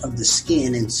layers of the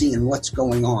skin and seeing what's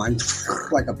going on,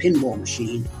 like a pinball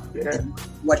machine. Yeah. And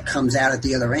what comes out at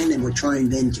the other end, and we're trying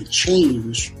then to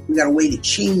change. We got a way to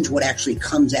change what actually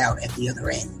comes out at the other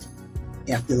end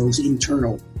after those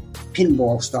internal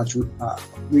pinball starts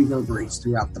reverberates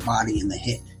throughout the body and the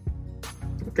head.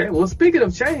 Okay, well, speaking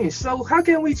of change, so how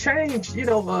can we change,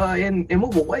 and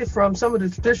move away from some of the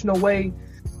traditional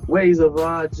ways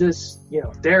of just,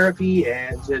 therapy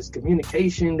and just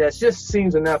communication that just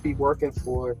seems to not be working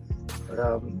for,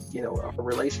 our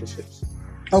relationships?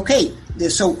 Okay,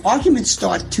 so arguments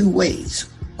start two ways.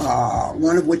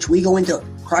 One of which we go into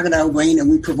crocodile brain and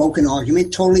we provoke an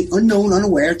argument, totally unknown,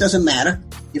 unaware. It doesn't matter.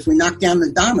 If we knock down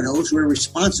the dominoes, we're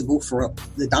responsible for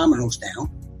the dominoes down.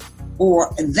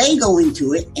 Or they go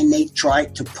into it and they try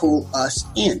to pull us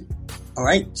in. All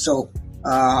right, so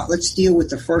let's deal with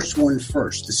the first one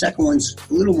first. The second one's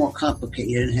a little more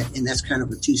complicated, and that's kind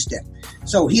of a two-step.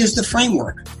 So here's the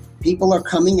framework. People are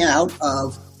coming out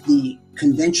of the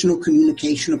conventional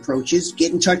communication approaches.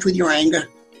 Get in touch with your anger.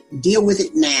 Deal with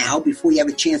it now before you have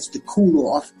a chance to cool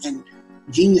off and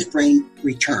genius brain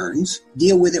returns.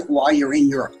 Deal with it while you're in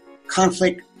your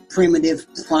conflict, primitive,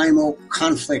 primal,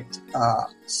 conflict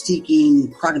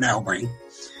seeking crocodile brain.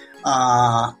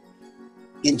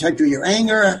 Get in touch with your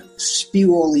anger,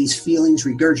 spew all these feelings,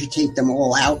 regurgitate them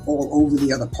all out all over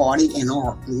the other party in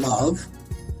our love.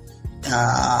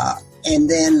 And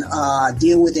then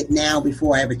deal with it now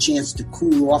before I have a chance to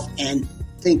cool off and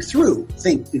think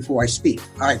before I speak.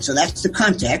 All right, so that's the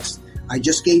context. I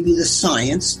just gave you the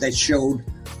science that showed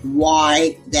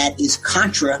why that is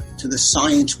contra to the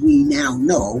science we now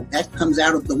know. That comes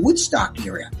out of the Woodstock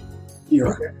era,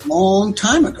 long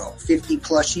time ago, 50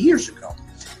 plus years ago.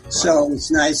 So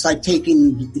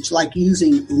it's like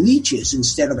using leeches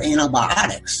instead of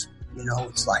antibiotics.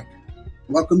 It's like,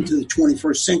 welcome to the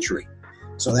 21st century.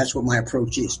 So that's what my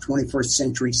approach is, 21st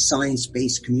century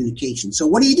science-based communication. So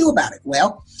what do you do about it?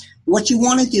 Well, what you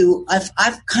want to do,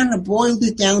 I've kind of boiled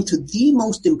it down to the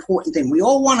most important thing. We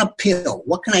all want a pill.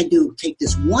 What can I do? Take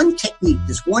this one technique,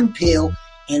 this one pill,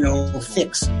 and it'll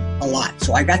fix a lot.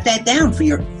 So I got that down for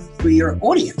your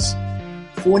audience.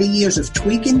 40 years of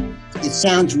tweaking. It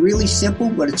sounds really simple,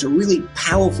 but it's a really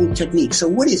powerful technique. So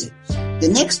what is it? The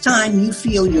next time you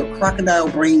feel your crocodile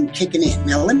brain kicking in.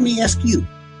 Now, let me ask you.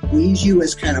 We use you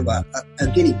as kind of a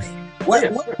guinea pig.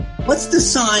 What's the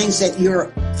signs that your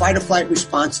fight or flight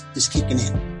response is kicking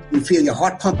in? You feel your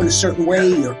heart pumping a certain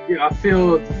way? I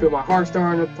feel my heart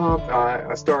starting to pump.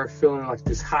 I start feeling like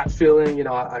this hot feeling.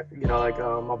 My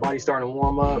body's starting to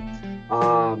warm up.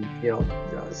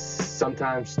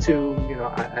 Sometimes too,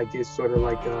 I get sort of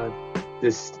like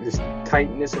this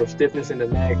tightness or stiffness in the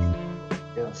neck.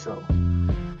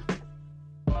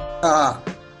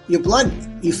 Your blood,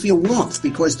 you feel warmth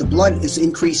because the blood is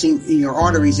increasing in your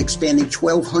arteries, expanding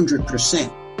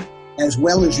 1,200%, as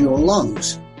well as your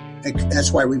lungs.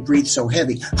 That's why we breathe so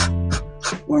heavy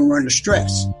when we're under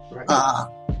stress. Right.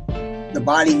 The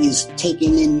body is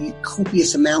taking in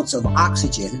copious amounts of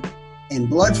oxygen, and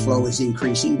blood flow is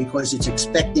increasing because it's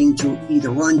expecting to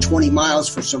either run 20 miles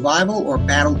for survival or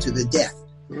battle to the death.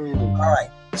 All right.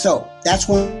 So that's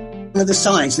one of the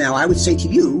signs. Now, I would say to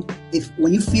you,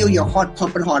 when you feel your heart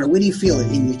pumping harder, where do you feel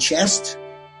it? In your chest?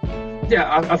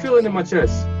 Yeah, I feel it in my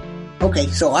chest. Okay,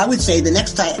 so I would say the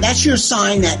next time, that's your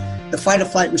sign that the fight or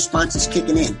flight response is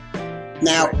kicking in.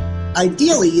 Now,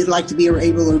 ideally, you'd like to be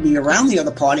able to be around the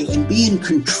other party and be in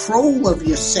control of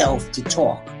yourself to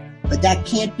talk. But that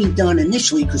can't be done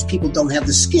initially because people don't have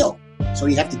the skill. So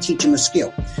you have to teach them a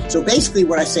skill. So basically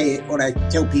what I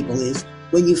tell people is,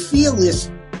 when you feel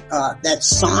this, that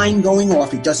sign going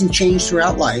off, it doesn't change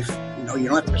throughout life. You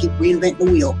don't have to keep reinventing the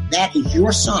wheel. That is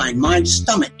your sign. My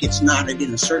stomach gets knotted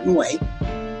in a certain way.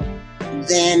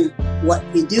 Then what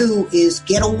you do is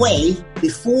get away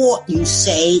before you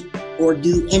say or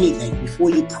do anything, before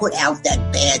you put out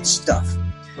that bad stuff.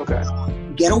 Okay.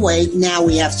 Get away. Now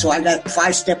I got a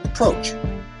 5-step approach.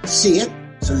 See it.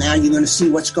 So now you're going to see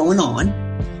what's going on.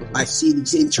 I see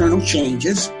these internal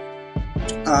changes.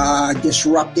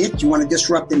 Disrupt it. You want to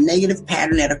disrupt the negative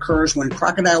pattern that occurs when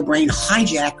crocodile brain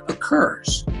hijack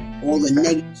occurs. All the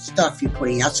negative stuff you're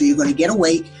putting out. So you're going to get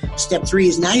away. Step 3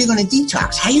 is now you're going to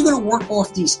detox. How are you going to work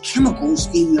off these chemicals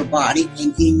in your body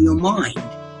and in your mind?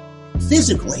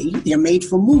 Physically, they're made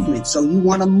for movement. So you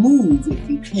want to move if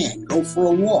you can. Go for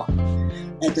a walk.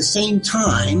 At the same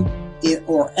time,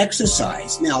 or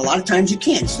exercise. Now, a lot of times you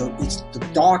can't. So it's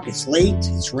dark, it's late,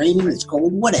 it's raining, it's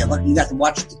cold, whatever. You got to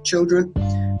watch the children.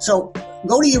 So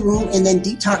go to your room and then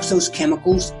detox those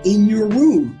chemicals in your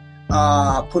room.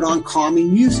 Put on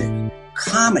calming music,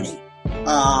 comedy.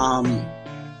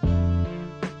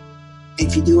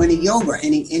 If you do any yoga,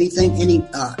 anything,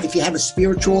 if you have a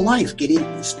spiritual life, get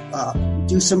in,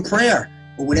 do some prayer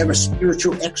or whatever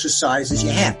spiritual exercises you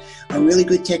have. A really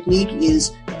good technique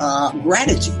is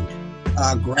gratitude.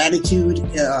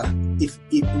 If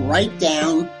you write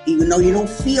down, even though you don't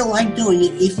feel like doing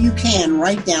it, if you can,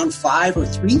 write down 5 or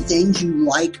 3 things you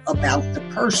like about the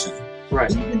person.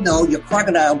 Right. Even though your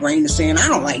crocodile brain is saying, I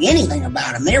don't like anything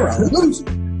about them. They're a loser.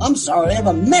 I'm sorry I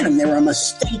ever met them. They're a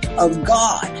mistake of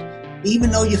God.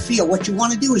 Even though you feel, what you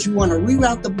want to do is you want to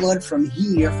reroute the blood from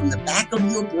here, from the back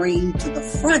of your brain to the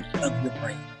front of your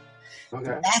brain.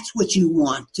 Okay. That's what you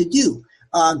want to do.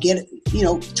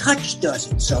 Touch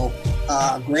does it. So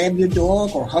grab your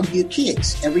dog or hug your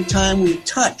kids. Every time we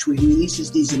touch, we release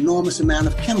these enormous amount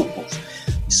of chemicals.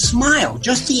 Smile.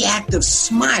 Just the act of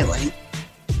smiling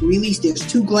release. There's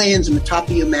 2 glands in the top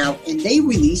of your mouth, and they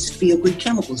release feel-good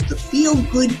chemicals. The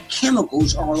feel-good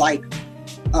chemicals are like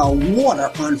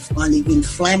water on the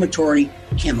inflammatory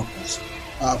chemicals.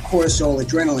 Cortisol,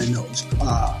 adrenaline, those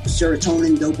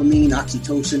serotonin, dopamine,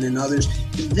 oxytocin, and others.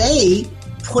 They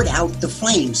put out the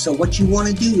flame. So what you want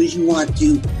to do is you want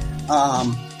to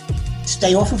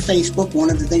stay off of Facebook. One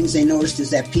of the things they noticed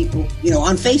is that people,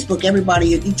 on Facebook, everybody,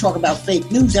 you talk about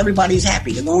fake news, everybody's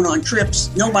happy. They're going on trips.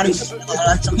 Nobody's,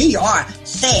 so here you are,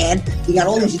 sad. You got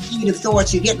all these negative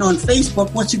thoughts. You're getting on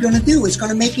Facebook. What's it going to do? It's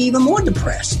going to make you even more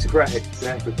depressed. Right,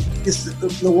 exactly. It's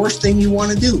the worst thing you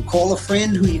want to do. Call a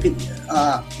friend who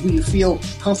you feel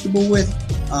comfortable with.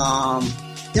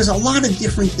 There's a lot of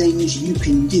different things you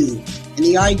can do. And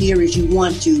the idea is you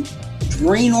want to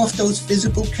drain off those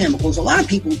physical chemicals. A lot of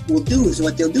people will do is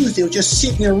what they'll do is they'll just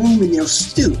sit in their room and they'll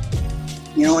stew,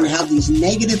 and have these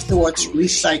negative thoughts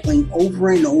recycling over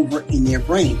and over in their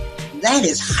brain. That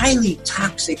is highly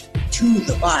toxic to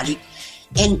the body.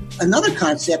 And another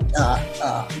concept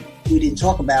we didn't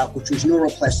talk about, which was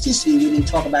neuroplasticity, we didn't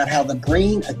talk about how the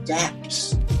brain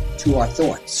adapts to our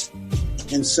thoughts.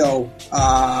 And so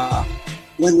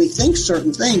when we think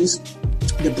certain things,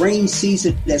 the brain sees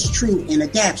it as true and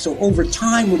adapts. So over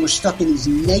time, when we're stuck in these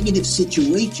negative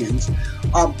situations,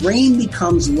 our brain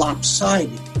becomes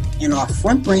lopsided and our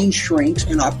front brain shrinks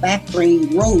and our back brain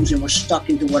grows, and we're stuck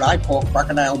into what I call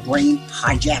crocodile brain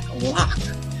hijack lock,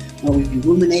 where we're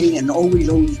ruminating and we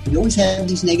always have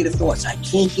these negative thoughts. I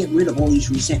can't get rid of all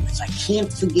these resentments. I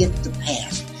can't forget the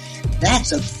past.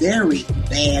 That's a very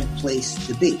bad place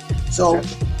to be. So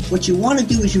what you want to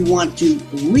do is you want to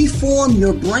reform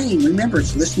your brain. Remember,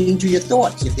 it's listening to your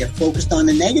thoughts. If they're focused on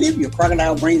the negative, your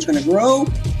crocodile brain is going to grow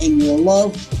and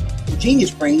your genius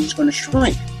brain is going to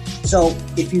shrink. So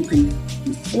if you can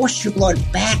force your blood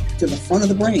back to the front of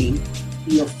the brain,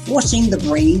 you're forcing the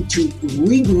brain to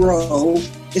regrow.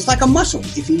 It's like a muscle.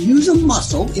 If you use a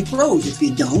muscle, it grows. If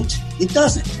you don't, it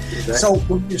doesn't. Exactly. So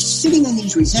when you're sitting in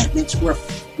these resentments, we're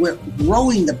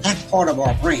growing the back part of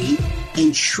our brain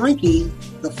and shrinking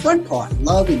the front part.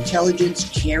 Love, intelligence,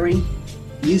 caring,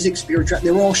 music, spirituality,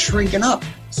 they're all shrinking up.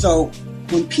 So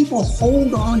when people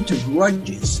hold on to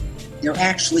grudges, they're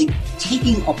actually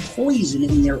taking a poison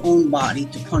in their own body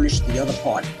to punish the other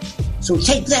party. So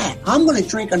take that. I'm going to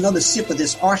drink another sip of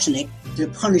this arsenic to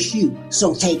punish you.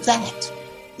 So take that.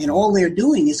 And all they're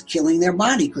doing is killing their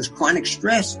body, because chronic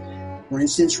stress, for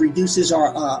instance, reduces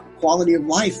our quality of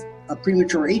life,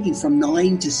 premature aging from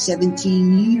 9 to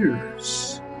 17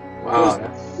 years. Wow.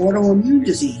 Autoimmune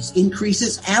disease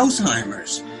increases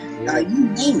Alzheimer's. You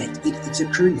name it. It's a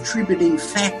contributing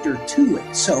factor to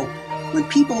it. So when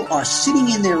people are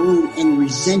sitting in their room and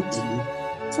resenting,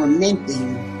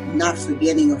 fermenting, not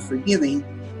forgetting or forgiving,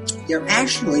 they're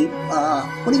actually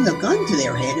putting a gun to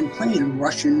their head and playing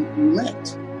Russian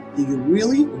roulette. Do you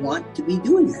really want to be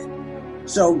doing that?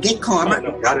 So get calmer.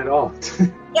 No, got it all.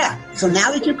 Yeah. So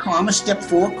now that you're calmer, step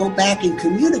 4, go back and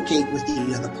communicate with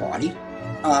the other party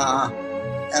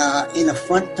in a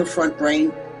front-to-front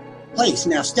brain place.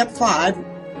 Now, step 5,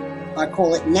 I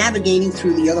call it navigating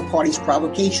through the other party's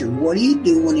provocation. What do you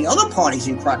do when the other party's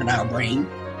in crocodile brain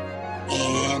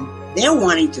and they're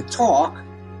wanting to talk,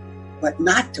 but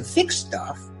not to fix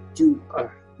stuff, to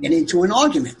get into an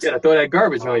argument? Yeah, throw that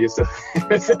garbage on yourself.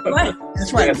 Right.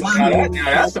 That's right.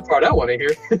 That's the part I want to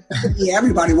hear. Yeah,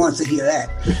 everybody wants to hear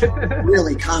that.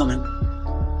 Really common.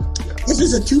 This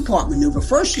is a 2-part maneuver.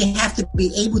 First, you have to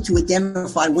be able to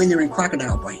identify when they're in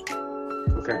crocodile brain.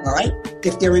 Okay. All right?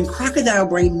 If they're in crocodile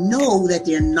brain, know that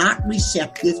they're not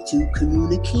receptive to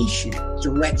communication,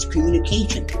 direct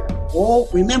communication.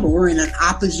 Remember, we're in an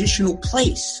oppositional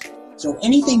place. So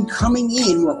anything coming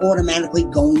in, we're automatically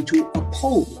going to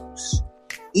oppose.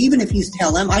 Even if you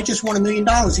tell them, I just want $1 million,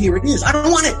 here it is. I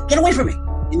don't want it. Get away from me.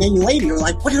 And then later you're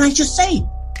like, what did I just say?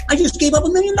 I just gave up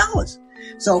 $1 million.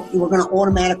 So we're going to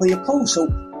automatically oppose. So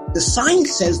the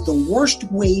science says the worst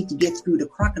way to get through the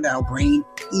crocodile brain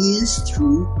is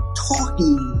through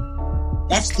talking.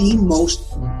 That's the most.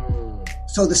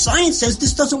 So the science says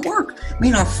this doesn't work. I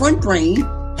mean, our front brain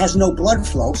has no blood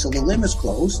flow, so the limb is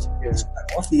closed. It's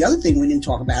cut off. The other thing we didn't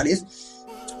talk about is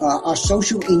our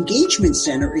social engagement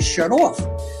center is shut off.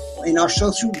 And our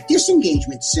social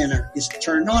disengagement center is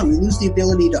turned on. We lose the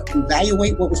ability to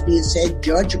evaluate what was being said,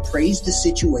 judge, appraise the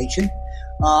situation.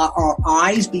 Our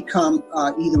eyes become,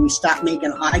 either we stop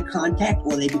making eye contact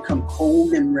or they become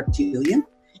cold and reptilian.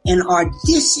 And our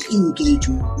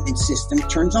disengagement system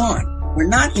turns on. We're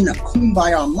not in a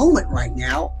kumbaya moment right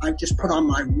now. I've just put on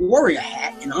my warrior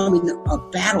hat and I'm in a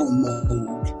battle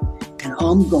mode. And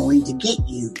I'm going to get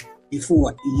you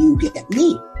before you get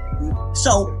me.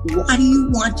 So why do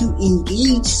you want to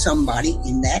engage somebody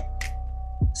in that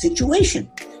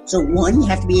situation? So one, you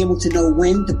have to be able to know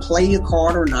when to play your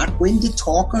card or not, when to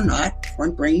talk or not,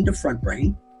 front brain to front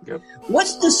brain. Yep.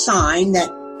 What's the sign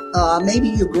that maybe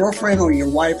your girlfriend or your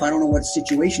wife, I don't know what the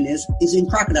situation is in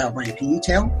crocodile brain? Can you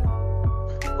tell?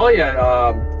 Oh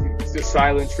yeah, the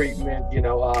silent treatment.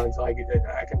 So I can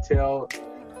tell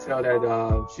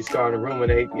that she's starting to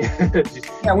ruminate.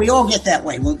 Yeah, we all get that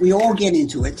way. We all get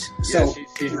into it. So yeah,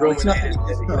 she's ruminating.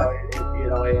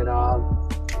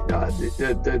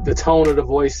 The tone of the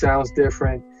voice sounds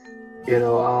different.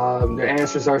 The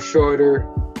answers are shorter.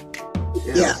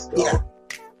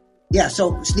 Yeah.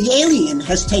 So the alien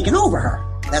has taken over her.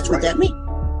 That's what that means.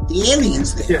 The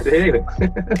alien's there. Yeah, the alien.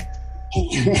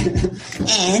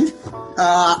 And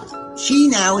she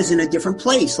now is in a different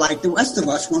place, like the rest of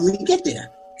us when we get there.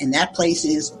 And that place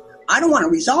is, I don't want to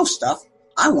resolve stuff.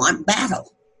 I want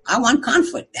battle. I want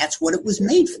conflict. That's what it was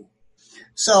made for.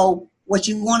 So what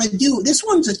you want to do, this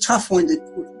one's a tough one.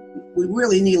 We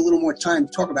really need a little more time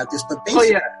to talk about this. But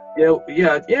basically, You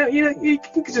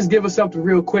can just give us something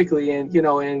real quickly, and we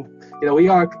running a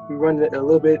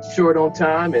little bit short on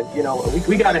time, and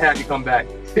we got to have you come back.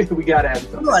 We got to have you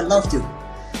come back. I'd love to.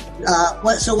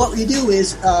 So what we do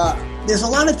is there's a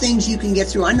lot of things you can get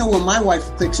through. I know when my wife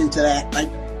clicks into that, like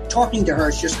talking to her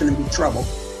is just going to be trouble.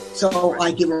 So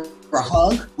I give her a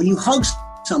hug. When you hug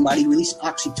somebody, release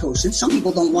oxytocin. Some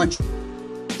people don't want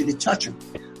you to touch them.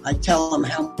 I tell them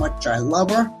how much I love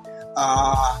her.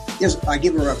 I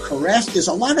give her a caress. There's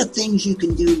a lot of things you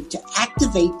can do to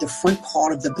activate the front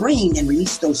part of the brain and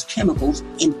release those chemicals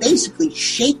and basically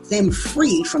shake them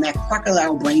free from that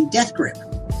crocodile brain death grip.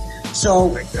 So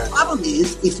the problem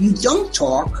is, if you don't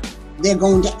talk, they're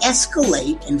going to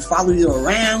escalate and follow you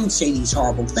around, say these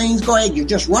horrible things. Go ahead, you're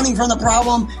just running from the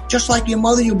problem. Just like your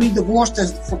mother, you'll be divorced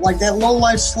like that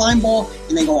low-life slime ball,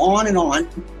 and they go on and on.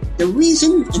 The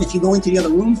reason, and if you go into the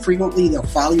other room frequently, they'll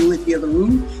follow you into the other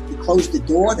room. You close the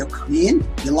door, they'll come in.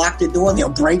 You lock the door, they'll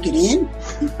break it in.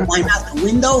 You climb out the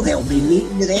window, they'll be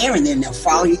meeting you there, and then they'll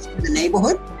follow you through the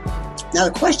neighborhood. Now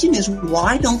the question is,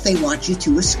 why don't they want you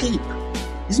to escape?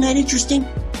 Isn't that interesting?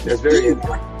 That's very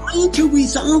interesting. They're trying to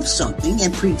resolve something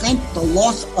and prevent the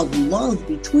loss of love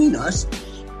between us,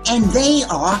 and they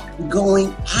are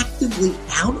going actively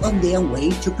out of their way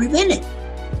to prevent it.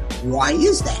 Why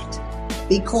is that?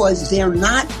 Because they're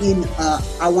not in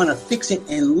I want to fix it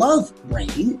and love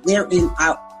brain. They're in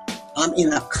I'm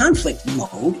in a conflict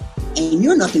mode, and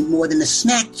you're nothing more than a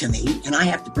snack to me, and I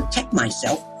have to protect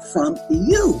myself from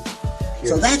you. Yes.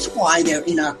 So that's why they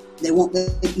won't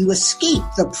let you escape.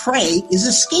 The prey is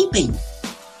escaping.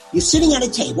 You're sitting at a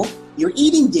table, you're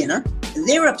eating dinner,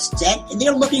 they're upset, and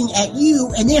they're looking at you,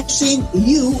 and they're seeing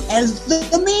you as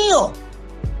the meal.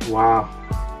 Wow.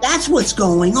 That's what's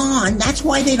going on. That's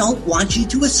why they don't want you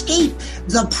to escape.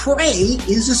 The prey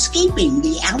is escaping.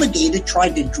 The alligator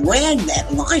tried to drag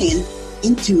that lion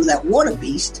that water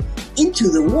beast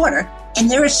into the water, and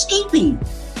they're escaping.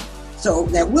 So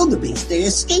that wildebeest, they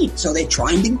escaped. So they're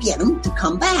trying to get them to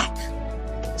come back.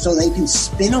 So they can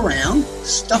spin around,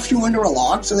 stuff you under a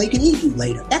log so they can eat you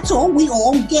later. That's all. We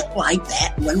all get like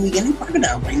that when we get in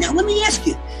crocodile brain. Now let me ask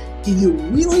you, do you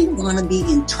really want to be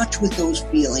in touch with those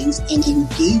feelings and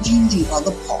engaging the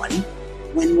other party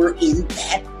when we're in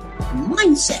that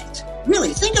mindset?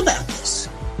 Really, think about this.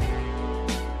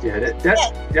 Yeah,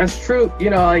 that's true. You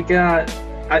got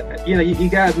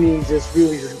me just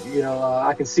really,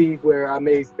 I can see where I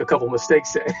made a couple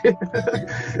mistakes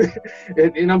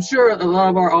and I'm sure a lot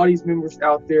of our audience members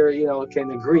out there,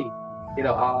 can agree. We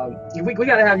got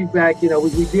to have you back. We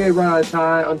did run out of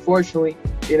time, unfortunately.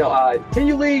 Can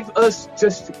you leave us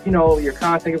just, your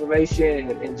contact information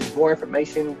and just more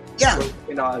information? Yeah. So,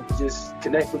 just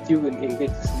connect with you and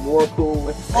get some more cool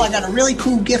information. Oh, I got a really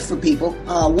cool gift for people.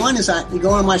 One is you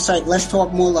go on my site,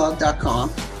 letstalkmorelove.com,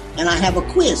 and I have a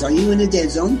quiz. Are you in the dead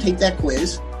zone? Take that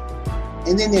quiz.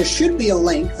 And then there should be a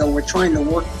link, though we're trying to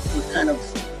work, we're kind of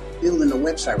building a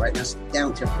website right now, it's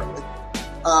down temporarily.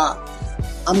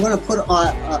 I'm going to put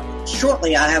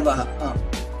shortly, I have a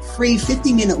free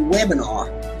 50-minute webinar,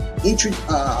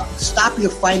 Stop Your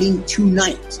Fighting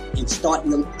Tonight and Start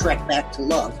Your Trek Back to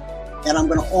Love, that I'm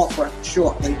going to offer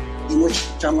shortly, in which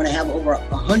I'm going to have over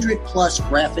 100 plus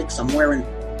graphics. I'm wearing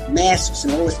masks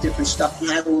and all this different stuff,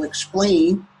 and I will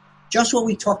explain just what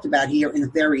we talked about here in a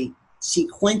very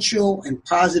sequential and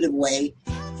positive way.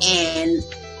 And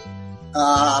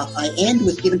I end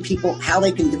with giving people how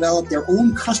they can develop their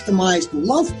own customized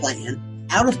love plan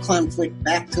out of conflict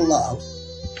back to love.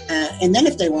 And then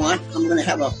if they want, I'm going to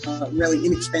have a really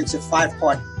inexpensive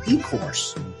 5-part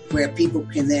e-course where people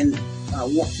can then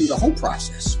walk through the whole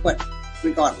process. But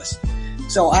regardless.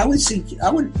 So I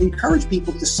would encourage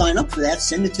people to sign up for that,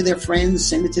 send it to their friends,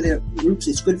 send it to their groups.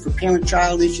 It's good for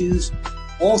parent-child issues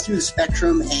all through the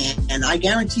spectrum. And I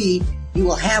guarantee you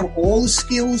will have all the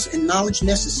skills and knowledge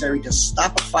necessary to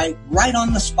stop a fight right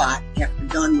on the spot after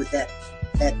done with that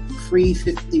free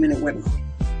 50-minute webinar.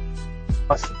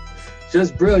 Awesome.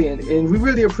 Just brilliant. And we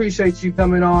really appreciate you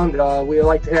coming on. We'd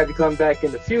like to have you come back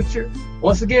in the future.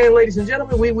 Once again, ladies and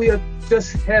gentlemen, we have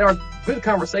just had our good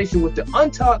conversation with the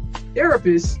Untalk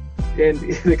therapist, and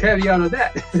the caveat of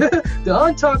that, the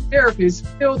Untalk therapist,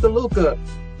 Phil DeLuca,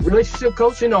 relationship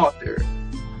coach and author.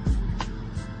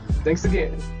 Thanks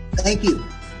again. Thank you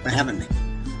for having me.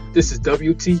 This is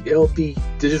WTLB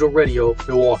Digital Radio,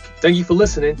 Milwaukee. Thank you for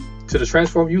listening to the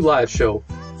Transform You Live show,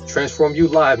 Transform You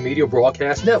Live Media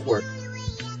Broadcast Network.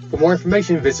 For more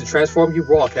information, visit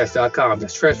transformubroadcast.com.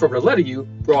 That's transform the letter U,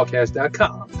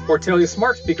 broadcast.com. Or tell your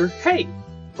smart speaker, hey,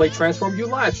 play Transform You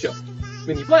Live show.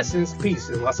 Many blessings, peace,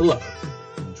 and lots of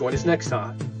love. Join us next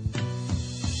time.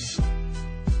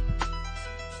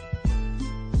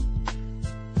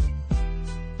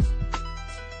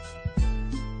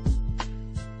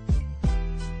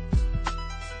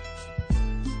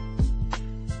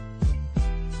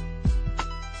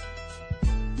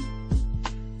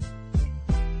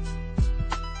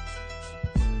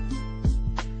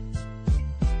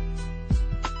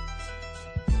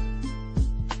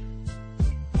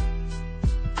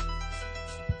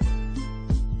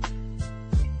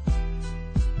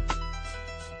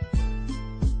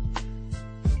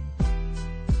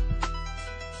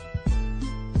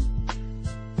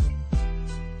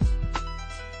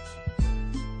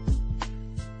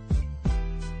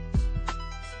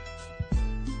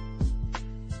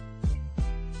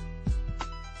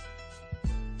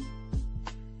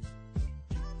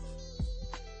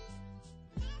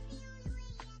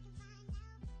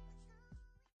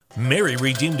 Mary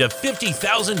redeemed a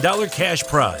 $50,000 cash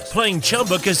prize playing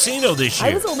Chumba Casino this year.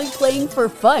 I was only playing for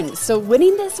fun, so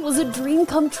winning this was a dream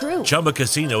come true. Chumba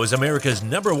Casino is America's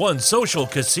 #1 social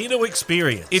casino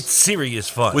experience. It's serious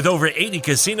fun. With over 80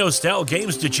 casino-style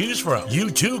games to choose from, you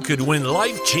too could win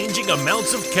life-changing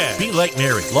amounts of cash. Be like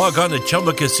Mary. Log on to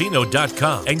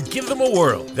ChumbaCasino.com and give them a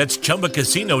whirl. That's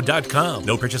ChumbaCasino.com.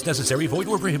 No purchase necessary. Void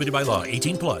or prohibited by law.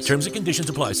 18+. Terms and conditions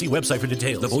apply. See website for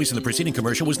details. The voice in the preceding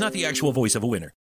commercial was not the actual voice of a winner.